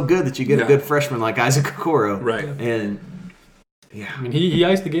so good that you get a good freshman like Isaac Okoro. Right. And, yeah. I mean, he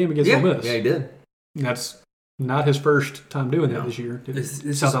iced the game against Ole Miss. Yeah, he did. And that's not his first time doing that this year.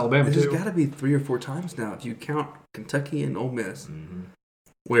 It's South Alabama, There's too. got to be 3 or 4 times now, if you count Kentucky and Ole Miss,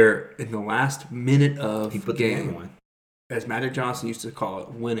 where in the last minute of He put game, the game away. as Magic Johnson used to call it,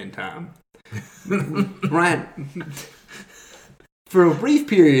 winning time. Ryan, for a brief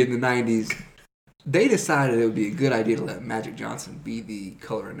period in the 90s, they decided it would be a good idea to let Magic Johnson be the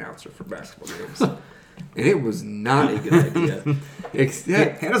color announcer for basketball games. And it was not a good idea. He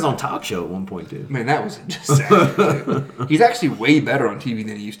had his own talk show at one point, too. Man, that was just sad. He's actually way better on TV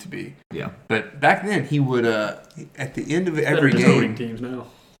than he used to be. Yeah. But back then, he would, at the end of Better every than voting game, teams now.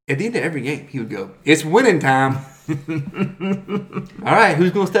 at the end of every game, he would go, "It's winning time." All right,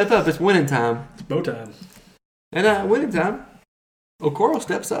 who's going to step up? It's winning time. It's bow time. And winning time, Okoro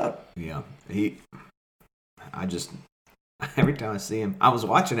steps up. Yeah. Every time I see him, I was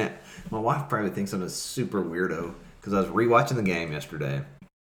watching it. My wife probably thinks I'm a super weirdo because I was rewatching the game yesterday.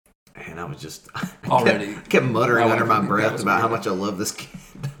 And I was just Already. kept muttering My under wife my would think that breath was about how weird. much I love this kid.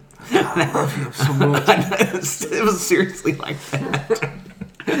 I love him so much. It was seriously like that.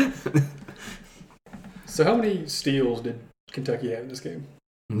 So how many steals did Kentucky have in this game?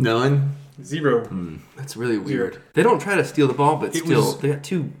 None. 0. That's really weird. They don't try to steal the ball, but It still, was- they got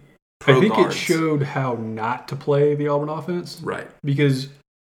 2 pro I think guards. it showed how not to play the Auburn offense. Right. Because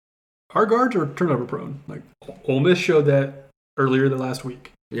our guards are turnover prone. Like Ole Miss showed that earlier the last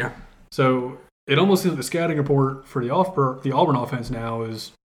week. Yeah. So it almost seems like the scouting report for the Auburn offense now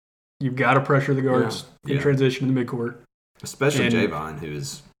is you've got to pressure the guards in Yeah. transition in the midcourt. Especially And- Javon,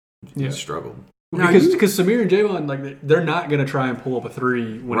 who's struggled. Now Because Samir and Javon, like they're not going to try and pull up a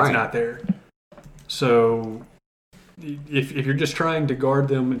 3 when Right. it's not there. So if you're just trying to guard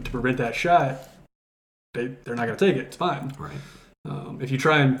them to prevent that shot, they're not going to take it. It's fine. Right. If you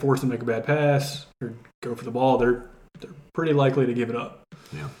try and force them to make a bad pass or go for the ball, they're pretty likely to give it up.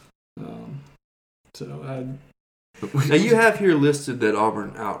 Yeah. Now you have here listed that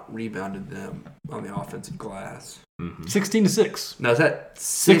Auburn out-rebounded them on the offensive glass. 16-6. Now is that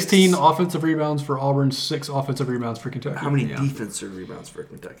 16 offensive rebounds for Auburn, 6 offensive rebounds for Kentucky. How many Yeah. defensive rebounds for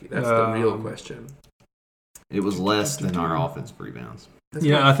Kentucky? That's the real question. It was less than our offensive rebounds. That's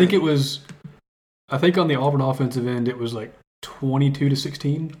Yeah, what I think it was. I think on the Auburn offensive end, it was like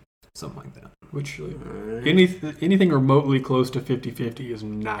 22-16, Something like that. which All right. anything remotely close to 50-50 is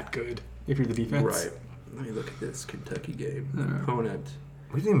not good if you're the defense. Right. Let me look at this Kentucky game. The Alright. opponent.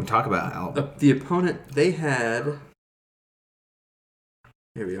 We didn't even talk about how. The opponent, they had.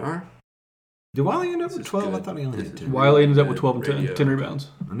 Here we are. Did Wiley end up This with is 12? I good. thought he only This had is 10. Wiley ended up with Good 12 and 10, radio. 10 rebounds.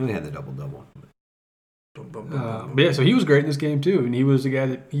 I knew he had the double-double. But yeah, so he was great in this game too, and he was the guy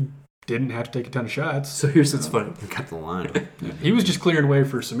that he didn't have to take a ton of shots. So here's what's funny. We got the line. He was just clearing way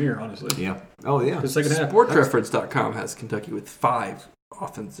for Samir, honestly. Yeah. Oh, yeah. The second half. SportsReference.com has Kentucky with 5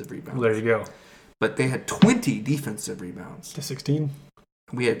 offensive rebounds. Well, there you go. But they had 20 defensive rebounds. To 16.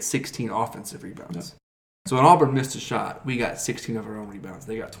 We had 16 offensive rebounds. So when Auburn missed a shot, we got 16 of our own rebounds.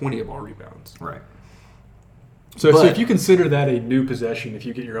 They got 20 of our rebounds. Right. So But- if you consider that a new possession, if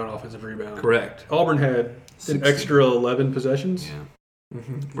you get your own offensive rebound, Correct. Auburn had an 16. extra 11 possessions. Yeah.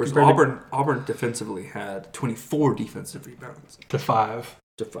 Whereas Compared Auburn defensively had 24 defensive rebounds To 5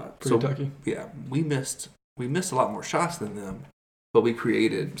 to 5. for So Kentucky. yeah, we missed a lot more shots than them, but we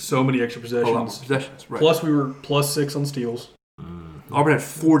created So many extra a lot more possessions. possessions. Right. Plus, we were plus 6 on steals. Auburn had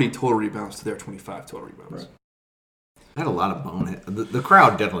 40 total rebounds to their 25 total rebounds. Right. Had a lot of bonehead. The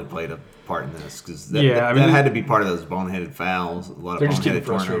crowd definitely played a part in this because that, Yeah, I mean, that had to be part of those boneheaded fouls. A lot of They're just getting boneheaded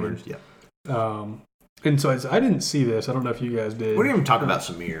frustrated. turnovers. Yeah. And so I didn't see this. I don't know if you guys did. We didn't even talk about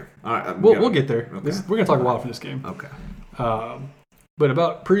Samir. All right, We'll get there. Okay. We're going to talk a lot for this game. Okay. But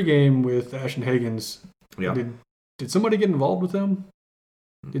about pregame with Ashton Higgins, Yeah. did somebody get involved with them?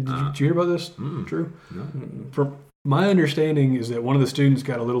 Did you hear about this? True. No. From my understanding is that one of the students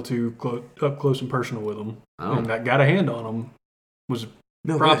got a little too up close and personal with him, Oh. and that got a hand on him, was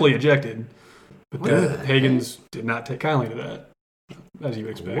No, promptly ejected. But What the heck? Higgins did not take kindly to that. as you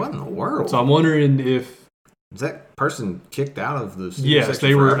expect. What in the world? So I'm wondering if Is that person kicked out of the student yes, section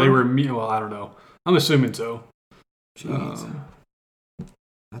they were. forever? They were. Well, I don't know. I'm assuming so. Jeez.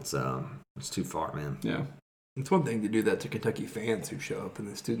 That's too far, man. Yeah. It's one thing to do that to Kentucky fans who show up in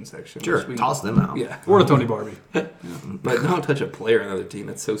the student section. Sure, which we- toss them out. Yeah. Or to Tony Barbie. But don't touch a player on another team.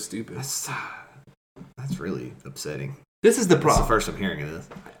 That's so stupid. That's really upsetting. This is the That's the problem. first I'm hearing of this.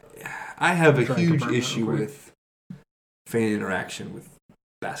 I have a Try and huge confirm that issue real quick. with fan interaction with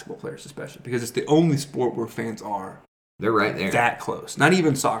basketball players, especially because it's the only sport where fans are They're right there. that close. Not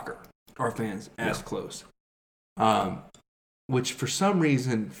even soccer are fans as Yeah. close. Which for some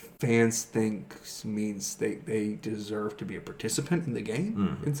reason fans think means they deserve to be a participant in the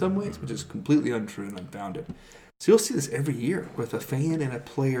game in some ways, which is completely untrue and unfounded. So you'll see this every year with a fan and a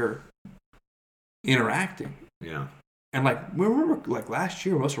player interacting. Yeah. And remember last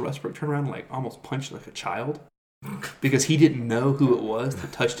year Russell Westbrook turned around and almost punched like a child because he didn't know who it was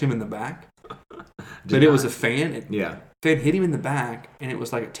that touched him in the back. But it was a fan. Fan hit him in the back, and it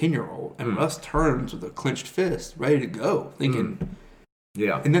was like a 10-year-old. And Russ turns with a clenched fist, ready to go, thinking.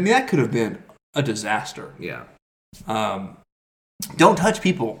 Yeah. And then that could have been a disaster. Yeah. Don't touch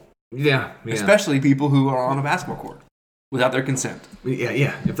people. Yeah. Especially people who are on a basketball court without their consent.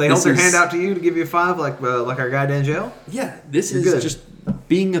 Yeah. If they hold their hand out to you to give you a 5, like our guy D'Angelo. Yeah. This You're is good. just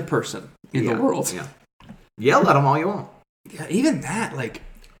being a person in the world. Yeah. Yell at them all you want. Yeah. Even that,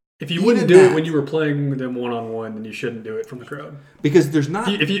 If you Even wouldn't do that. it when you were playing them one-on-one, then you shouldn't do it from the crowd. because there's not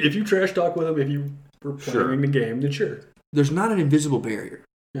If you trash talk with them, if you were playing the game, then sure. there's not an invisible barrier.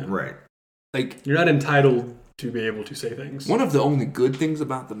 Right. You're not entitled to be able to say things. One of the only good things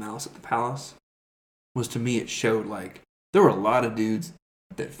about the Mouse at the Palace was, to me, it showed there were a lot of dudes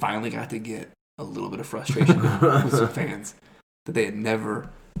that finally got to get a little bit of frustration with some fans that they had never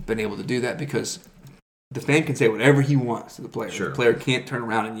been able to do that because the fan can say whatever he wants to the player. Sure. The player can't turn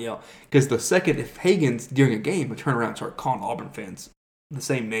around and yell. Because the second, if Higgins, during a game, would turn around and start calling Auburn fans the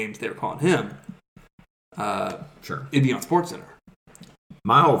same names they were calling him, Sure. it'd be on SportsCenter.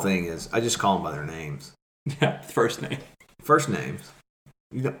 My whole thing is I just call them by their names. Yeah, first name. First names.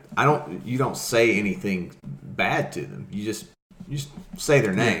 You don't say anything bad to them. You just say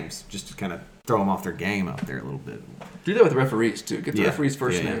their names just to kind of throw them off their game out there a little bit. Do that with referees, too. Get the referees'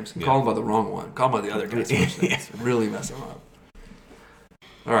 first Yeah, names and yeah. call them by the wrong one. Call them by the other guy's first names. Really mess them up.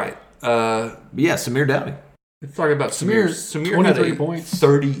 All right. But yeah, Samir Dowdy. Let's talk about Samir. Samir had 23 a points.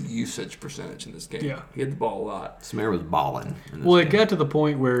 30 usage percentage in this game. Yeah. He had the ball a lot. Samir was balling. Well, it got to the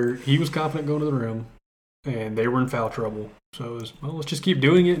point where he was confident going to the rim, and they were in foul trouble. So it was, let's just keep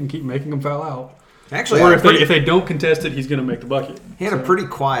doing it and keep making them foul out. Actually, Or if they don't contest it, he's going to make the bucket. he had a pretty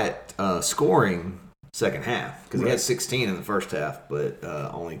quiet scoring second half because he had 16 in the first half, but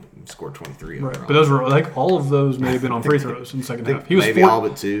only scored 23 overall. Right. But those were all of those may have been on free throws in the second half. He was maybe all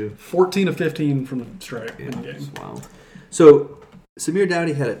but 2. 14 of 15 from the strike in the game. Wow. So Samir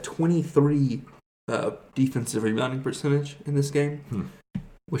Dowdy had a 23 defensive rebounding percentage in this game,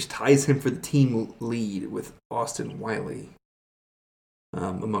 which ties him for the team lead with Austin Wiley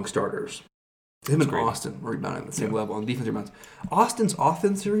among starters. Him and Austin were rebounding at the same level on defensive rebounds. Austin's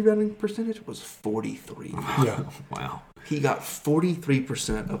offensive rebounding percentage was 43. Yeah. Wow. He got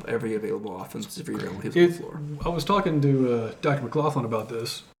 43% of every available offensive rebound when he was on the floor. I was talking to Dr. McLaughlin about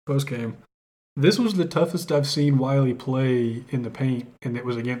this post game. This was the toughest I've seen Wiley play in the paint, and it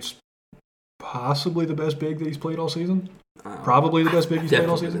was against possibly the best big that he's played all season. Probably the best big he's played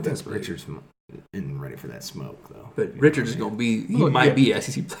all season. the best big. Richards isn't ready for that smoke, though. But Richards is going to be, he Look, might be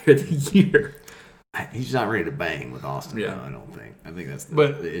SEC Player of the Year. He's not ready to bang with Austin, Yeah. though, I don't think. I think that's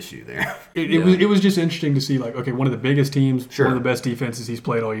But- the issue there. It was just interesting to see, one of the biggest teams, Sure. one of the best defenses he's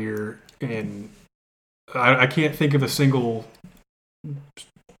played all year, and I can't think of a single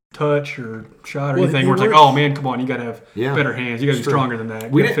touch or shot or Well, anything they where it's like, were- oh man, come on, you got to have Yeah. better hands, you got to be It's true. stronger than that.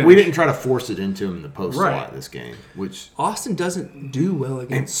 We You gotta didn't finish. try to force it into him in the post a Right. lot this game, which Austin doesn't do well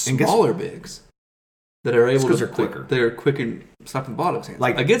against and guess- smaller bigs that are able 'cause to they're quicker. They're quick and stopping bottom of his hands.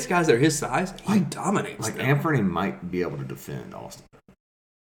 Like- against guys that are his size, he dominates. like them. Anthony might be able to defend Austin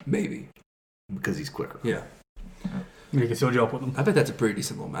Maybe. because he's quicker. Yeah. You can still jump with them. I bet that's a pretty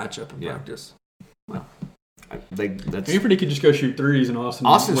decent little matchup in Yeah. practice. That's Anthony could just go shoot threes, and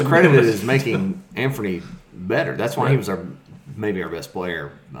Austin's wouldn't credited be able to- as making Anthony better. That's why he was maybe our best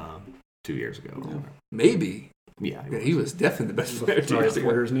player 2 years ago. Or whatever. Maybe. Yeah, Yeah, he was definitely the best player 2 years ago.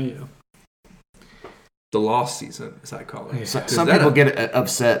 Warriors knee. The lost season, as I call it. So, Is some that people a- get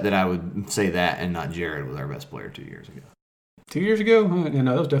upset that I would say that and not Jared was our best player 2 years ago. 2 years ago? Yeah,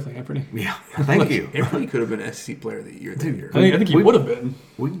 no, that was definitely Anthony. Yeah, thank you. Anthony could have been SEC Player of the Year that year. I think he would have been.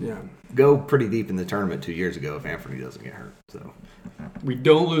 We go pretty deep in the tournament 2 years ago if Anthony doesn't get hurt. So We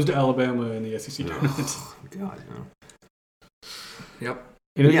don't lose to Alabama in the SEC tournament. God, no. Yep.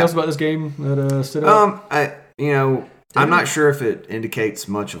 Anything else about this game that stood out? I'm not sure if it indicates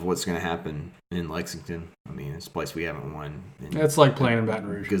much of what's going to happen in Lexington. I mean, it's a place we haven't won in It's like playing in Baton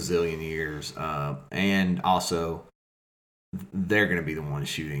Rouge. gazillion years. And also, they're going to be the ones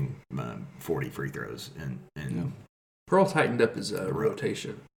shooting 40 free throws. And Pearl tightened up his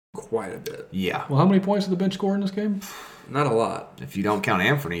rotation quite a bit. yeah. Well, how many points did the bench score in this game? Not a lot. If you don't count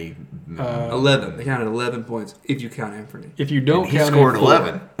Anthony, 11. They counted 11 points if you count Anthony. If you don't he count scored in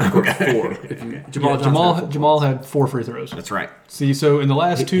 11. Okay. 4. If you, Jamal Johnson had 4 Jamal had 4 free throws. That's right. See, so in the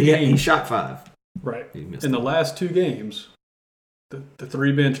last two He games, shot 5. right? He missed In the it. last 2 games, the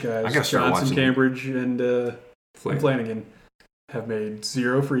 3 bench I guys, gotta start Johnson, watching. Cambridge, and Flanagan, have made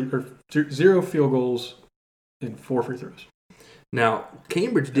 0 field goals and 4 free throws. Now,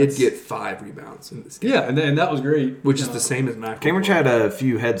 Cambridge did get 5 rebounds in this game. Yeah, and that was great. Which is the same as Mac. Cambridge had a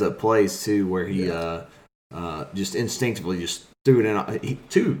few heads-up plays, too, where he just instinctively just threw it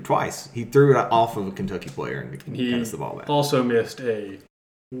in. Twice. He threw it off of a Kentucky player and He passed the ball back. also missed a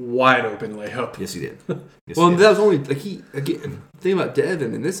wide open layup. Yes, he did. Yes, Well, he and did. that was only again. Think about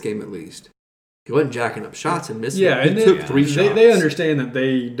Devin in this game at least. He wasn't jacking up shots and missing. Yeah, He and took 3 shots. They understand that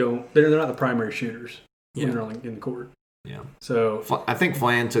they're not the primary shooters when they're in the court. Yeah. So I think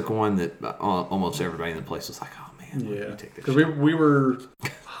Flan took one that almost everybody in the place was like, "Oh man, why did yeah, you take this because shot?" we were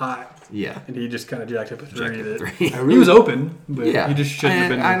hot, Yeah, and he just kind of jacked up a three. Jacked up a that- three. He was open, but yeah, he just shouldn't have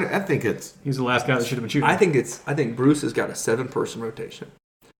been. I think it's He's the last guy that should have been shooting. I think Bruce has got a 7-person rotation,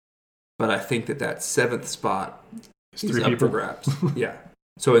 but I think that 7th spot It's is 3 up people. for grabs. Yeah.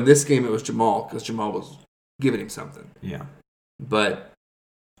 So in this game it was Jamal because Jamal was giving him something, yeah. but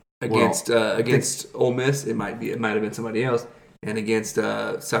against Ole Miss it might have been somebody else, and against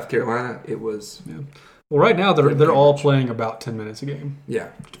South Carolina it was Well, right now they're all playing about 10 minutes a game,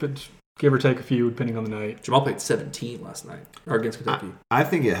 but give or take a few depending on the night. Jamal played 17 last night or against Kentucky. I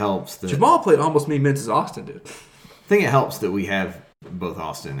think it helps that Jamal played almost as many minutes as Austin did. I think it helps that we have both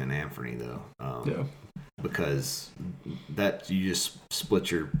Austin and Anthony though. Yeah. Because that you just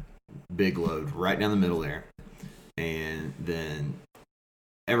split your big load right down the middle there, and then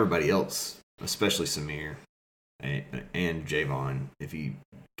everybody else, especially Samir and Javon, if he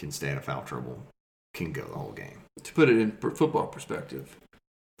can stay out of foul trouble, can go the whole game. To put it in football perspective,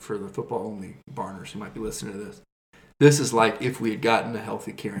 for the football-only Barners who might be listening to this is like if we had gotten a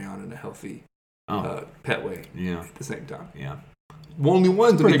healthy Carry-On and a healthy Petway at the same time. Yeah. Only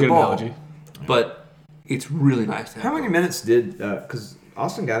one to Pretty make the good ball, analogy. but it's really nice to have. How many minutes did because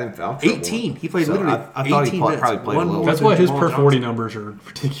Austin got in foul trouble? 18. He played So literally I thought 18 he minutes. probably played One a little. more That's than why his Jamal per 40 Johnson. numbers are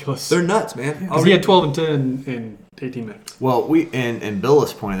ridiculous. They're nuts, man. Because he had 12 and 10 in 18 minutes. Well, we and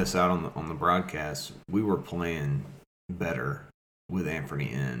Billis pointed this out on the broadcast. We were playing better with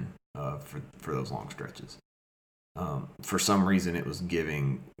Anthony in for those long stretches. For some reason, it was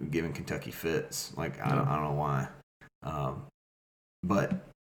giving Kentucky fits. Like I don't know why, but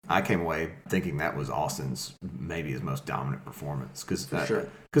I came away thinking that was Austin's maybe his most dominant performance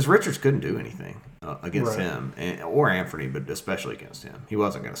because Richards couldn't do anything against him or Anthony, but especially against him. He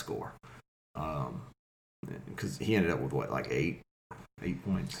wasn't going to score because he ended up with like 8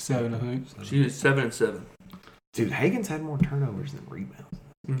 points. 7, I think. She was 7 and 7. Dude, Hagen's had more turnovers than rebounds.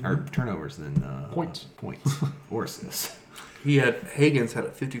 Or turnovers than Points. or assists. Hagen's had a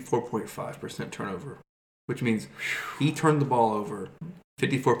 54.5% turnover, which means he turned the ball over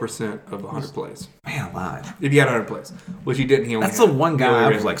 54% of 100 plays. Man alive. If he had 100 plays, which he didn't. That's the one guy I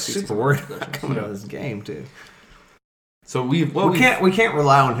was like 60 super worried possessions. about coming out of this game too. So we can't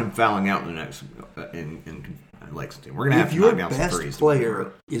rely on him fouling out in the next in Lexington. We're gonna have if to your knock down some best threes.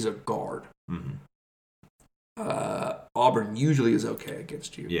 player is a guard, Mm-hmm. Auburn usually is okay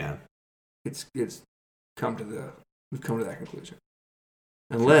against you. Yeah. We've come to that conclusion.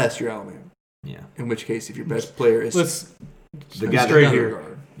 Unless you're Alabama. Yeah. In which case, if your best player is The guy straight that- here.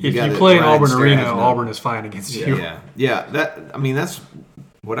 guard, If guy you that play in Ryan Auburn Stair Arena, has no- Auburn is fine against you. Yeah. That's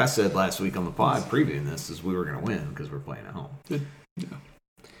what I said last week on the pod previewing this is we were gonna win because we're playing at home.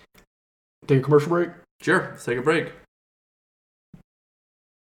 Take a commercial break. Sure, let's take a break.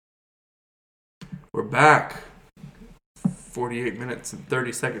 We're back. 48 minutes and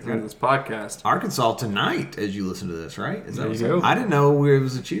 30 seconds into this podcast. Arkansas tonight, as you listen to this, right? Is that There what's you up? go. I didn't know it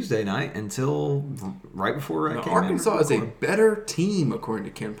was a Tuesday night until right before I Now, came Arkansas in. is a better team, according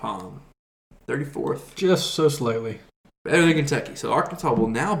to Ken Palm. 34th. Just so slightly. Better than Kentucky. So Arkansas will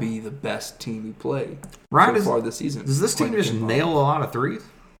now be the best team we play Ryan, so far this season. Does this team just nail a lot of threes?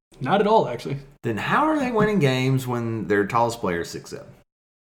 Not at all, actually. Then how are they winning games when their tallest player is 6'7"?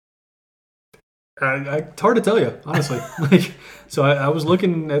 It's hard to tell you, honestly. So I was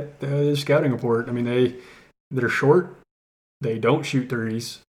looking at the scouting report. I mean, they're short. They don't shoot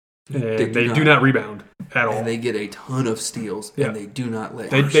threes. And they do not rebound at all. And they get a ton of steals, and they do not let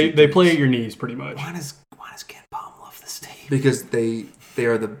They play at your knees, pretty much. Why does Ken Palm love this team? Because they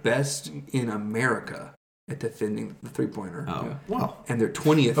are the best in America at defending the three-pointer. Oh, well. And they're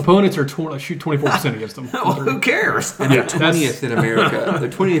 20th. Opponents are shoot 24% against them. Well, who cares? And they're 20th in America. They're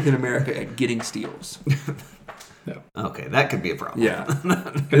 20th in America at getting steals. Yeah. Okay, that could be a problem. Yeah.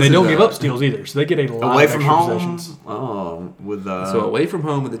 And they don't give up steals either, so they get a lot away of from extra home. possessions. Oh, with so away from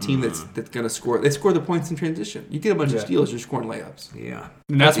home with a team that's going to score. They score the points in transition. You get a bunch of steals, you're scoring layups. Yeah.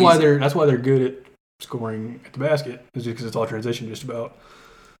 And that's why they're good at scoring at the basket, is because it's all transition just about.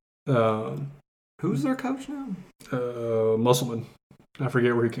 Who's their coach now? Musselman. I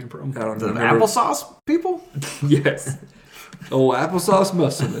forget where he came from. I don't The remember. applesauce people? Yes. Oh, applesauce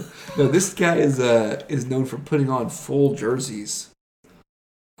Musselman. No, this guy is known for putting on full jerseys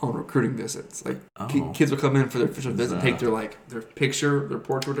on recruiting visits. Like kids will come in for their official visit, take their picture, their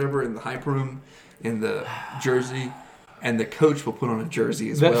portrait, whatever, in the hype room, in the jersey, and the coach will put on a jersey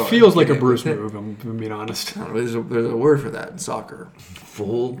as well. That feels like a Bruce move. I'm being honest. There's a word for that in soccer.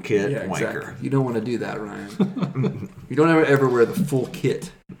 Full kit wanker. Exactly. You don't want to do that, Ryan. You don't ever wear the full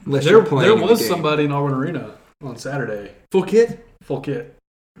kit unless There you're playing. was somebody in Auburn Arena on Saturday. Full kit. Full kit.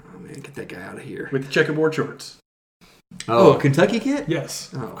 Oh man, get that guy out of here. With checkerboard shorts. Oh, Kentucky kit?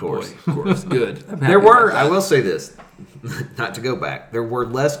 Yes. Oh, of course. Boy, of course. Good. There were, I will say this, not to go back, there were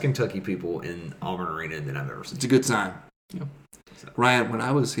less Kentucky people in Auburn Arena than I've ever seen. It's a good sign. Yep. Ryan, when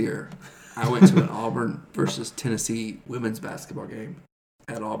I was here, I went to an Auburn versus Tennessee women's basketball game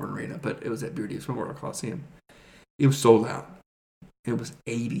at Auburn Arena, but it was at Beardy's Memorial Coliseum. It was sold out. It was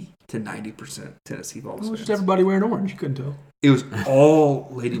 80 to 90% Tennessee Vols fans. Just everybody wearing orange. You couldn't tell. It was all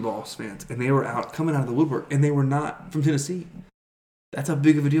Lady Vols fans, and they were coming out of the woodwork, and they were not from Tennessee. That's how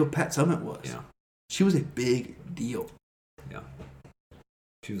big of a deal Pat Summitt was. Yeah. She was a big deal. Yeah.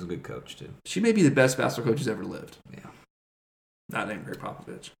 She was a good coach, too. She may be the best basketball coach who's ever lived. Yeah. Not named Greg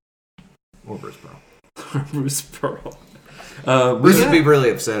Popovich. Or Bruce Pearl. Bruce Pearl. Bruce would be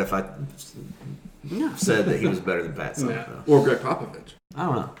really upset if I said that he was better than Pat Summitt. Yeah. Or Greg Popovich. I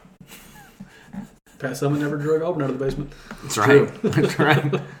don't know. Pat Summitt never drug Auburn out of the basement. That's right. That's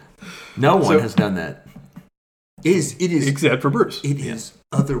right. No one has done that. It is except for Bruce. It is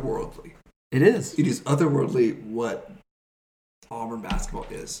otherworldly. It is. It is otherworldly what Auburn basketball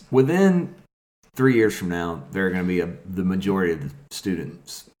is. Within 3 years from now, there are going to be the majority of the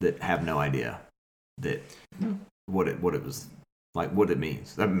students that have no idea that what it was like, what it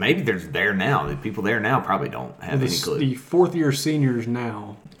means. Maybe there's there now. The people there now probably don't have any clue. The fourth year seniors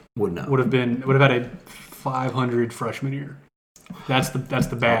now would know. Would have had a 500 freshman year. That's the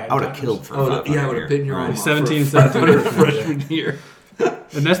bad. I would have killed for 500. Yeah, I would have been your own 17 freshman year.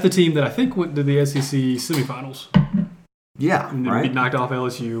 And that's the team that I think went to the SEC semifinals. Yeah, and then right. Knocked off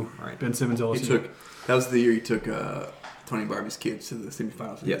LSU. Right. Ben Simmons LSU. That was the year he took Tony Barbie's kids to the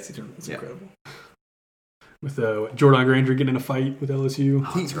semifinals. Yeah, it's incredible. With Jordan Granger getting in a fight with LSU.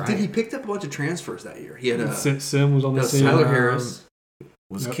 Oh, he picked up a bunch of transfers that year. He had Sim was on the team. Tyler Harris.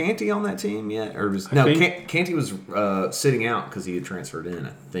 Was Canty on that team yet? Or was Canty was sitting out because he had transferred in,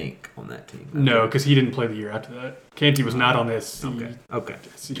 I think, on that team. No, because he didn't play the year after that. Canty was not on this. Okay.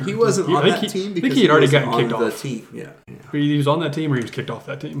 He wasn't on that team because he had already gotten kicked off. off. The team. Yeah. He was on that team or he was kicked off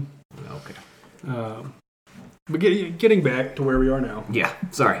that team. Okay. But getting back to where we are now. Yeah.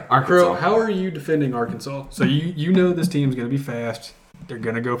 Sorry. Arkansas. Crow, how are you defending Arkansas? So you know this team's going to be fast. They're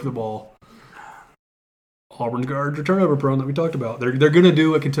going to go for the ball. Auburn's guards are turnover prone that we talked about. They're going to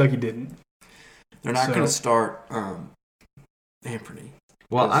do what Kentucky didn't. They're not going to start Anthony.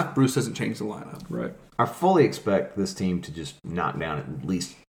 Well, Bruce doesn't change the lineup. Right. I fully expect this team to just knock down at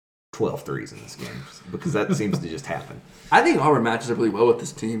least 12 threes in this game because that seems to just happen. I think Auburn matches up really well with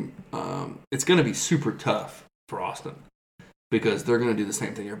this team. It's going to be super tough for Austin because they're going to do the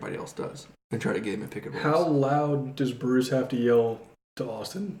same thing everybody else does and try to get him in pick and rolls. How loud does Bruce have to yell to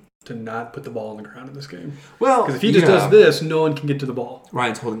Austin to not put the ball on the ground in this game? Well, because if he just does this, no one can get to the ball.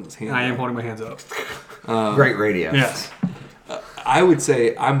 Ryan's holding his hand. I am holding my hands up. Great radio. Yes. I would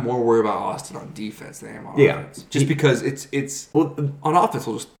say I'm more worried about Austin on defense than I am on offense. Just because it's on offense,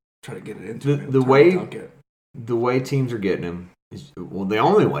 we'll just try to get it into him. The way teams are getting him is the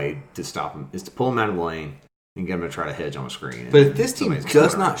only way to stop him is to pull him out of the lane and get him to try to hedge on a screen. But if this team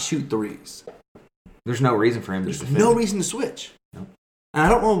does not shoot threes, There's no reason for him There's to defend. no reason to switch. No. And I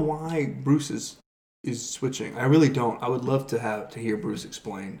don't know why Bruce is switching. I really don't. I would love to hear Bruce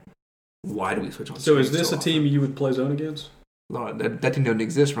explain why do we switch on. So is screen this a often. team you would play zone against? No, that team doesn't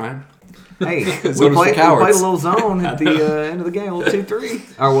exist, Ryan. Hey, we Zone is for played a cowards. little zone at the end of the game, a little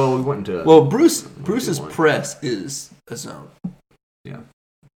 2-3. Oh, well, we went into. Well, Bruce's press is a zone. Yeah.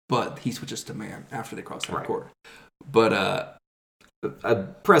 But he switches to man after they cross half Right. court. But a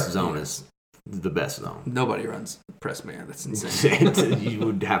press zone is the best zone. nobody runs press man. That's insane. You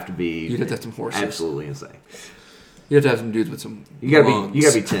would have to be You'd have to have some horses. absolutely insane. You have to have some dudes with some You gotta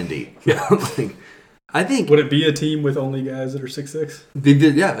lungs. be 10 deep. Yeah. Like, I think Would it be a team with only guys that are 6'6"? they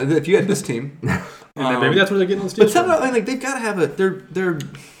did. Yeah, if you had this team, And then maybe that's where they're getting on But steals. somehow, like they've got to have their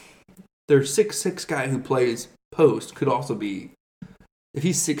 6'6" guy who plays post could also be, if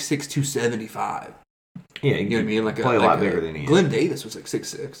he's 6'6", 275. yeah, You know what I mean? Like play a lot bigger than he Glenn is. Davis was like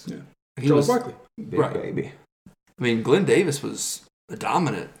 6'6". Yeah. He Charles was Barkley. Big right. baby. I mean, Glenn Davis was a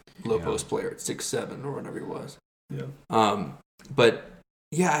dominant low Yeah. post player at 6'7" or whatever he was. Yeah. But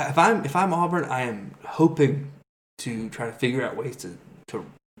yeah, if I'm Auburn, I am hoping to try to figure out ways to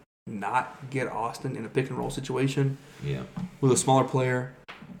not get Austin in a pick and roll situation Yeah. with a smaller player.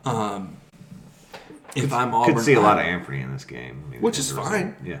 If I'm Auburn, Could see a lot of Anthony in this game. I mean, Which as is a result.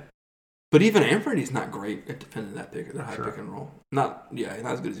 fine. Yeah. But even Anthony's not great at defending that high Sure. pick and roll. Not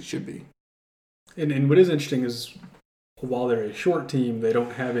as good as he should be. And what is interesting is while they're a short team, they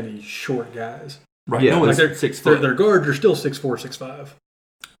don't have any short guys. Right? Yeah. No one's Like they're 6 foot. Their guards are still 6'4", 6'5".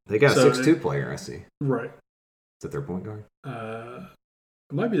 They got So a 6'2" player, I see. Is Right. that their point guard?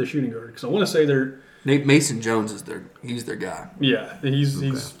 It might be their shooting guard because I want to say they're Nate Mason Jones is he's their guy.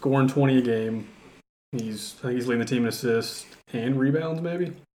 he's scoring 20 a game. I think he's leading the team in assists and rebounds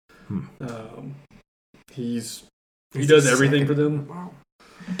maybe. He does everything for them. Wow.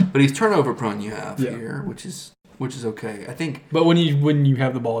 But he's turnover prone. You have Yeah. here, which is okay. I think But when you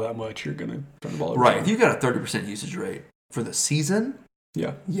have the ball that much, you're gonna turn the ball over. right. If you got a 30% usage rate for the season,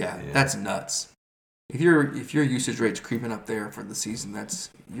 Yeah. yeah, that's nuts. If your usage rate's creeping up there for the season,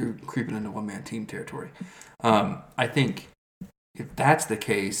 you're creeping into one man team territory. I think if that's the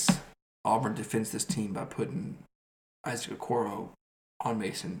case, Auburn defends this team by putting Isaac Okoro on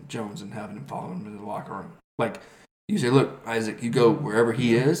Mason Jones and having him follow him to the locker room. Like you say, look, Isaac, you go wherever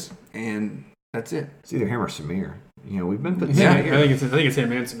he is, and that's it. It's either him or Samir. We've been putting I Samir. think it's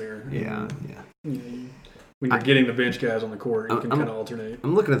him and Samir. Yeah. When you're getting the bench guys on the court, you can kind of alternate.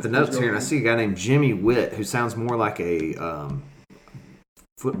 I'm looking at the notes here, and I see a guy named Jimmy Witt who sounds more like a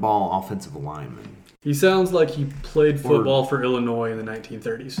football offensive lineman. He sounds like he played football for Illinois in the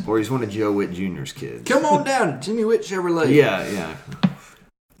 1930s. Or he's one of Joe Witt Jr.'s kids. Come on down, Jimmy Witt Chevrolet. Yeah.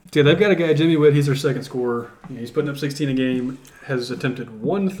 Yeah, they've got a guy, Jimmy Witt. He's their second scorer. He's putting up 16 a game. Has attempted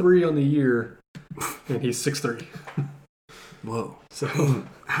 1 3 on the year, and he's 6'3". Whoa. So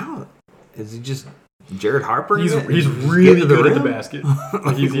How is he just Jared Harper? he's Getting really to good at the rim? basket.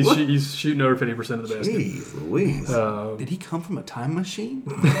 Like he's shooting over 50% of the basket. Jeez Louise. Did he come from a time machine?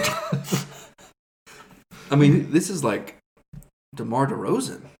 I mean, this is like DeMar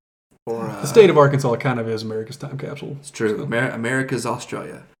DeRozan. Or The state of Arkansas kind of is America's time capsule. It's true. America's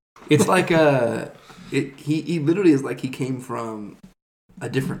Australia. It's like he literally is like he came from a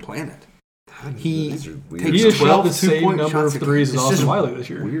different planet. These are weird. takes He has shot 12 the same two-point number shots of a threes game. as It's Austin just Wiley this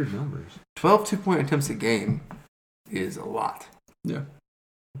year. Weird numbers. 12 2-point attempts a game is a lot. Yeah.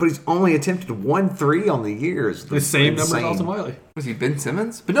 But he's only attempted 1 3 on the year. Is The same number as insane. Austin Wiley. Was he Ben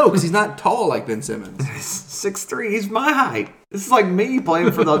Simmons? But no, because he's not tall like Ben Simmons. 6'3". He's my height. This is like me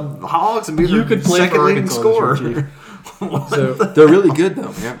playing for the Hawks and being You the could play second for leading Arkansas scorer. this year, Chief. So They're really good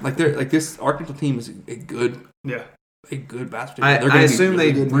though, man. Like this Arkansas team is a good yeah. basketball team. They're I gonna be assume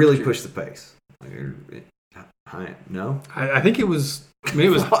they good next really year. push the pace. No. I think it was. I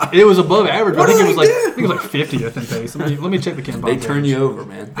mean, it was above average. But What I think do it was they like do? I think it was like 50th in pace. Let me check the Ken They Pom turn page. you over,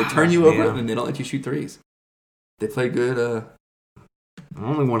 man. They turn you over, Yeah. and they don't let you shoot threes. They play good.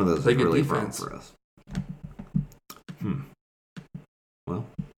 Only one of those Play is good really defense. wrong for us. Well,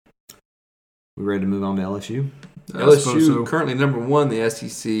 we ready to move on to LSU? I suppose LSU so. currently number 1 in the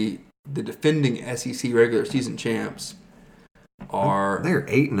SEC. The defending SEC regular season champs are They're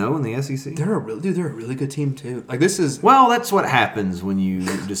 8-0 in the SEC. they're a really good team too. Like this is Well, that's what happens when you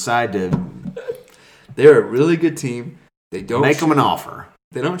decide to they're a really good team. They don't make them shoot- an offer.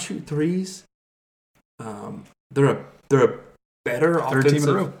 They don't shoot threes. They're a better Third team in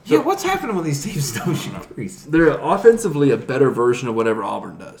a row. offensive. Yeah, what's happening when these teams don't shoot threes? They're offensively a better version of whatever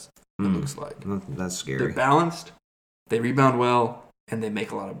Auburn does. It looks like That's they're scary. balanced. They rebound well, and they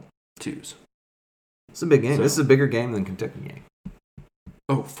make a lot of twos. It's a big game. So- This is a bigger game than Kentucky game.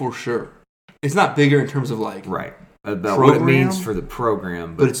 Oh, for sure. It's not bigger in terms of like Right. About what it program, means for the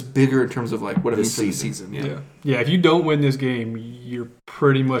program, but it's bigger in terms of like what it The means for the season, season. Yeah. If you don't win this game, you're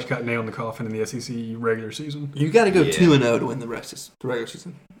pretty much got nailed in the coffin in the SEC regular season. You got to go Yeah. 2-0 to win the regular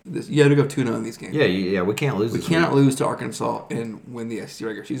season. You got to go 2-0 in these games. yeah, we can't lose. We this cannot week. lose to Arkansas and win the SEC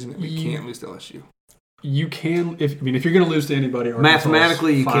regular season. And we can't lose to LSU. You can, if you're going to lose to anybody, Arkansas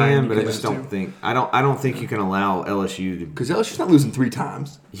Mathematically, you fine, can, but I lose just to. don't think. I don't think you can allow LSU to. Because LSU's not losing 3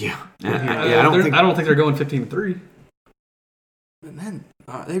 times. Yeah, I don't think they're going 15-3. And then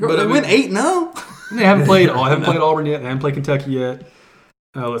they But win 8-0. They haven't played. I haven't played Auburn yet. They haven't played Kentucky yet.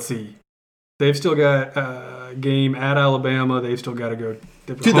 Let's see. They've still got a game at Alabama. They've still got to go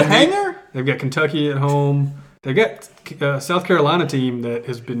To the hangar? They've got Kentucky at home. They've got a South Carolina team that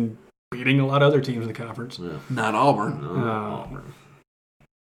has been beating a lot of other teams in the conference. Yeah. Not Auburn. Auburn.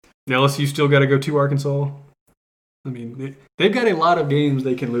 LSU still got to go to Arkansas. I mean, they've got a lot of games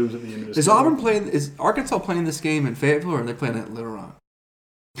they can lose at the end of this. Is Arkansas playing this game in Fayetteville, or are they playing at Little Rock?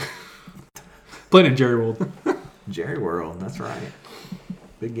 Playing in Jerry World. Jerry World, that's right.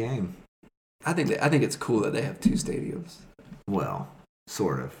 Big game. I think it's cool that they have 2 stadiums. Well,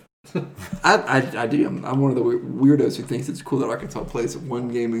 sort of. I do. I'm one of the weirdos who thinks it's cool that Arkansas plays 1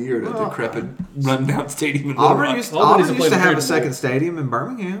 game a year at a decrepit, rundown stadium in Little Auburn Rock. used Auburn used to play to the have a Freedom second Bowl. stadium in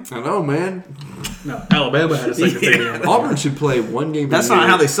Birmingham. I know, man. No, Alabama had a second stadium. Auburn should play 1 game. That's a year. not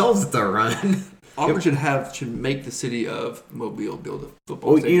how they sold it, though, Ryan. Auburn should make the city of Mobile build a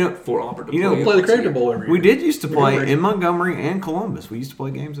football Well, stadium for Auburn to you know, play. Play the in. Crater Bowl every year. We did used to We play did. in Montgomery and Columbus. We used to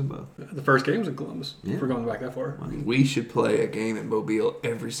play games in both. The first game was in Columbus. Yeah. If we're going back that far. We should play a game at Mobile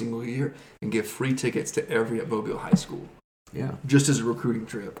every single year and give free tickets to every Mobile high school, Yeah. just as a recruiting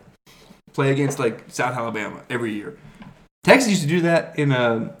trip. Play against like South Alabama every year. Texas used to do that in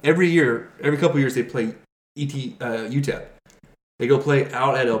every year. Every couple of years they play UTEP. They go play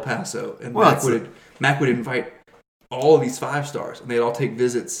out at El Paso, and Mac would invite all of these 5 stars, and they'd all take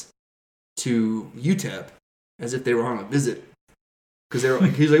visits to UTEP as if they were on a visit. Because they were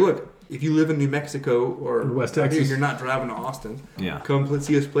like, he's like, look, if you live in New Mexico or West out here, Texas. you're not driving to Austin. Yeah. Come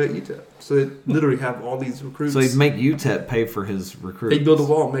see us play at UTEP. So they literally have all these recruits. So he'd make UTEP pay for his recruits. They build a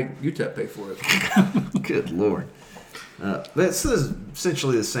wall and make UTEP pay for it. Good Lord. This is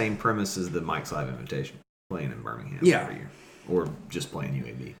essentially the same premise as the Mike's Live Invitation, playing in Birmingham every year. Or just playing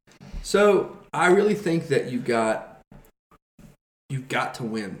UAB. So I really think that you've got to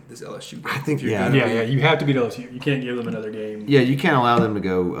win this LSU game. I think, If you're yeah. gonna Yeah, be- you have to beat LSU. You can't give them another game. Yeah, you can't allow them to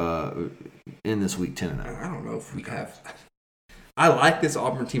go in this week 10-0. I don't know if we have. I like this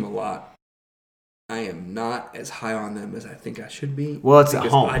Auburn team a lot. I am not as high on them as I think I should be. Well, it's at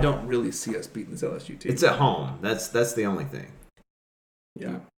because home. I don't really see us beating this LSU team. It's at home. That's the only thing.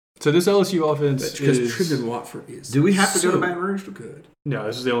 Yeah. So this LSU offense That's because is... Trendon Watford is. Do we have to go to so Baton Rouge? Good. No,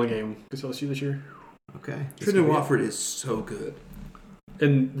 this is the only game against LSU this year. Okay. Trendon Watford is so good.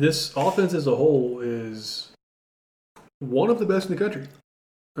 And this offense as a whole is one of the best in the country.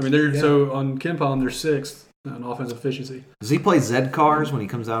 I mean, they're so on KenPom, they're 6th on offensive efficiency. Does he play Z cars when he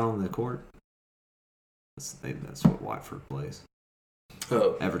comes out on the court? That's what Watford plays.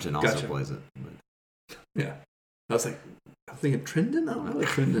 Oh, Everton also gotcha. plays it. But. Yeah. I was thinking Trendon? I don't know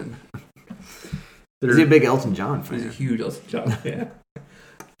Trendon. Is he a big Elton John He's a fan? huge Elton John fan.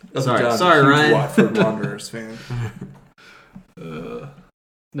 Elton Sorry, John's a sorry, huge Ryan. Watford Wanderers fan.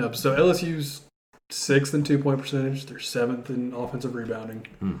 No, so LSU's 6th in 2-point percentage. They're 7th in offensive rebounding.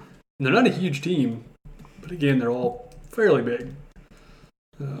 And they're not a huge team, but again, they're all fairly big.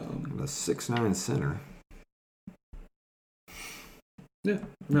 The 6'9" center. Yeah,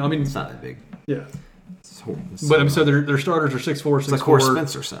 I mean, It's not that big. yeah. It's But I mean, so their starters are 6'4", it's like Horace 6'4",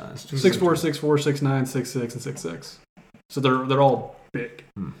 Spencer sized. 6'4", 6'4", 6'9", 6'6", and 6'6". So they're all big.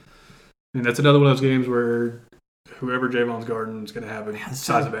 And that's another one of those games where whoever Javon's guarding is going to have a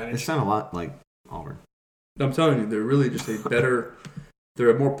size They advantage. sound a lot like Auburn. I'm telling you, they're really just they're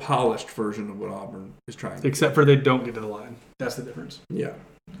a more polished version of what Auburn is trying to do. Except for they don't get to the line. That's the difference. Yeah.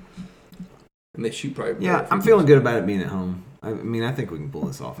 And they shoot probably. Yeah, I'm feeling good about it being at home. I mean, I think we can pull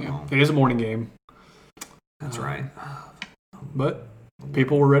this off at home. It is a morning game. That's right. But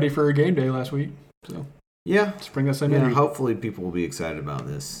people were ready for a game day last week. So Yeah. let's bring that same Yeah, energy. hopefully people will be excited about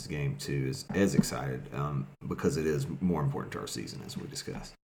this game too, as excited, because it is more important to our season, as we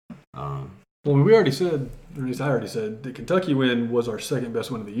discussed. Well, we already said, or at least I already said, the Kentucky win was our second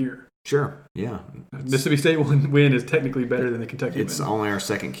best win of the year. Sure, yeah. Mississippi State win is technically better than the Kentucky It's win. only our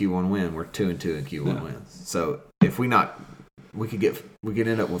second Q1 win. We're 2-2 in Q1 Yeah. wins. So if we could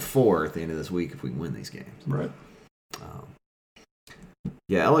end up with 4 at the end of this week if we can win these games. Right.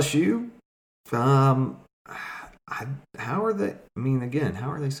 Yeah, LSU. How are they? I mean, again,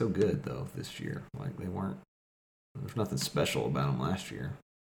 how are they so good though this year? Like they weren't. There's nothing special about them last year.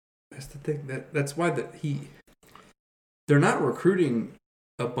 That's the thing. That's why they're not recruiting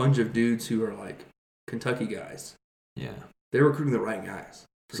a bunch of dudes who are like Kentucky guys. Yeah. They're recruiting the right guys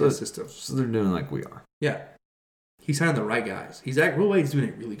for his system. So they're doing like we are. Yeah. He's signed the right guys. Will Wade's doing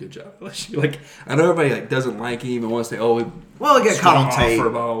a really good job. Like, I know everybody like doesn't like him and wants to say, "Oh, well, he got caught on tape. Blah,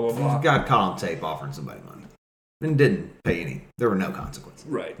 blah, blah. He got caught on tape offering somebody money, and didn't pay any. There were no consequences.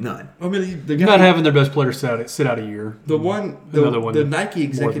 Right. None. I mean, the guy, not having their best player sit out a year. The Nike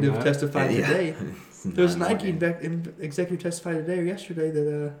executive testified Yeah. today. There was a Nike executive testified today or yesterday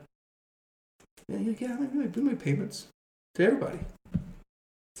that we made payments to everybody.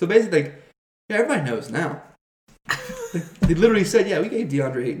 So basically, like, yeah, everybody knows now. They literally said, "Yeah, we gave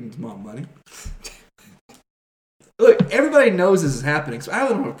DeAndre Ayton's mom money." Look, everybody knows this is happening, so I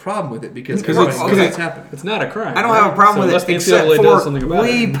don't have a problem with it because it's happening. It's not a crime. I don't have a problem with it, except for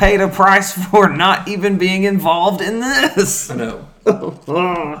we paid a price for not even being involved in this. I know. I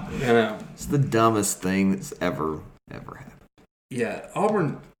know. It's the dumbest thing that's ever happened. Yeah,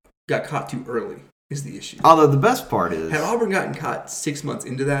 Auburn got caught too early is the issue. Although the best part is, had Auburn gotten caught 6 months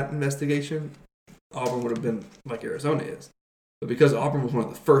into that investigation, Auburn would have been like Arizona is. But because Auburn was one of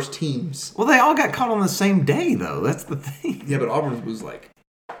the first teams... Well, they all got caught on the same day, though. That's the thing. Yeah, but Auburn was like...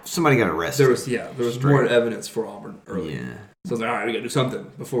 Somebody got arrested. There was more evidence for Auburn early. Yeah. So I was like, all right, we got to do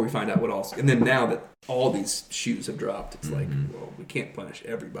something before we find out what else. And then now that all these shoes have dropped, it's like, well, we can't punish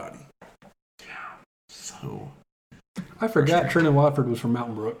everybody. So... I forgot Trenton Watford was from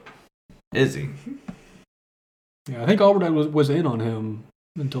Mountain Brook. Is he? Yeah, I think Auburn was in on him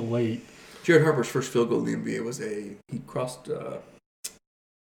until late. Jared Harper's first field goal in the NBA was he crossed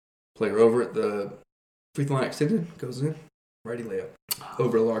player over at the free throw line extended, goes in, righty layup,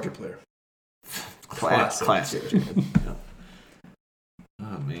 over a larger player. Classic. Yeah.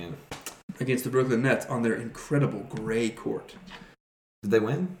 Oh, man. Against the Brooklyn Nets on their incredible gray court. Did they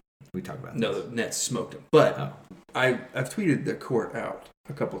win? We talked about No, the Nets smoked them. But I've tweeted the court out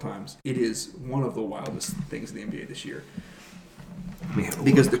a couple times. It is one of the wildest things in the NBA this year.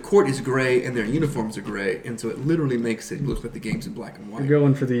 Because the court is gray and their uniforms are gray, and so it literally makes it look like the game's in black and white. You're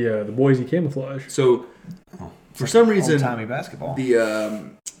going for the Boise camouflage. So, for some reason, old-timey basketball.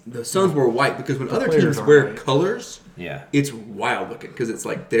 The Suns were white because when other teams wear colors, it's wild looking because it's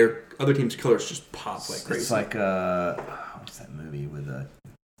like their other team's colors just pop like crazy. It's like what's that movie with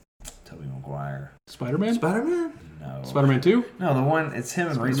Tobey Maguire? Spider-Man? No. Spider-Man 2? No, the one, it's him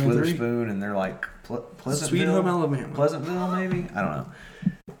and Reese Witherspoon, and they're like Pleasantville? Sweet Home Alabama. Pleasantville, maybe? I don't know.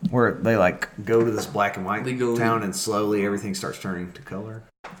 Where they like go to this black and white town and slowly everything starts turning to color.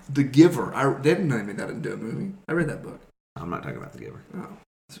 The Giver. They didn't make that into a movie. I read that book. I'm not talking about The Giver. Oh.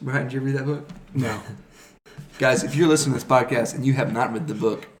 Ryan, did you read that book? No. Guys, if you're listening to this podcast and you have not read the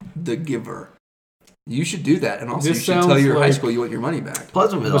book, The Giver, you should do that. And also you should tell your high school you want your money back.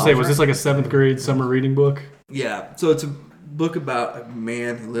 Pleasantville. Was this like a 7th grade summer reading book? Yeah. So it's a book about a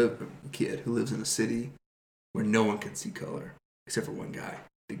kid who lives in a city where no one can see color except for one guy,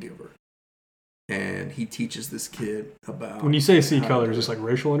 The Giver. And he teaches this kid about... When you say see color, is this like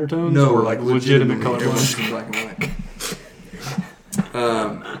racial undertones? No, or like legitimate color lines? Black and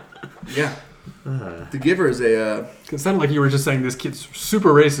white. Yeah. The Giver is a... It sounded like you were just saying this kid's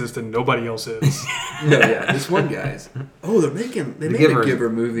super racist and nobody else is. No, yeah. This one guy's... Oh, they made a Giver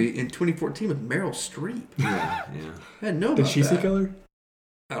movie in 2014 with Meryl Streep. Yeah. I didn't know about that. Did she see color?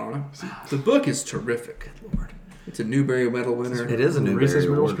 I don't know. The book is terrific. Lord. It's a Newbery Medal winner. It is a Newbery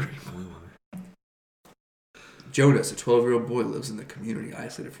Award. Jonas, a 12-year-old boy, lives in the community,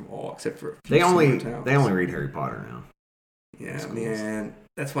 isolated from all except for a few They only towns. read Harry Potter now. Yeah, man.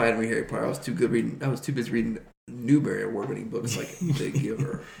 That's why I didn't read Harry Potter. I was too busy reading Newbery Award-winning books like The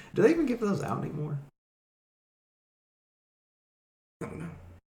Giver. Do they even give those out anymore? I don't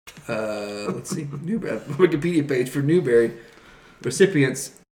know. Let's see. Newbery Wikipedia page for Newbery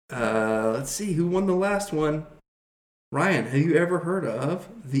recipients. Let's see who won the last one. Ryan, have you ever heard of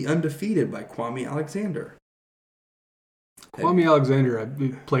The Undefeated by Kwame Alexander? Kwame Alexander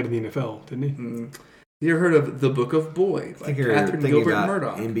played in the NFL, didn't he? You ever heard of The Book of Boy by Catherine Gilbert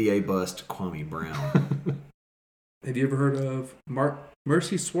Murdoch? NBA bust Kwame Brown. Have you ever heard of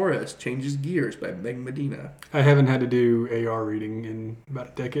Mercy Suarez Changes Gears by Meg Medina? I haven't had to do AR reading in about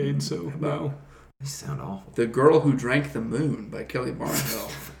a decade, so no. These sound awful. The Girl Who Drank the Moon by Kelly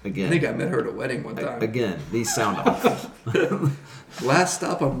Barnhill. Again. I think I met her at a wedding one time. Again, these sound awful. Last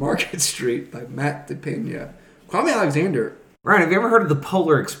Stop on Market Street by Matt DePena. Kwame Alexander. Ryan, have you ever heard of The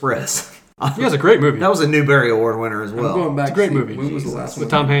Polar Express? Yeah, it's a great movie. That was a Newbery Award winner as well. I'm going back it's a great to movie. When was the last one?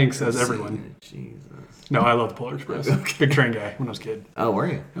 With Tom Hanks as everyone. Jesus. No, I love the Polar Express. Big train guy when I was a kid. Oh, were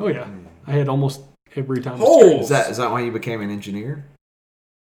you? Oh yeah, I had almost every time. Holes! Is that why you became an engineer?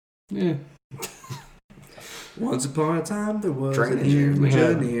 Yeah. Once upon a time, there was Train an engineer.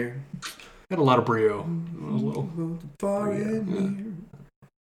 engineer. Had a lot of brio when I was little. Far and near.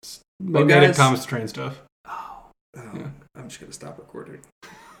 Magnetic guys- Thomas the Train stuff. Oh, I'm just gonna stop recording.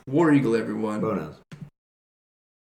 War Eagle, everyone. Bonus.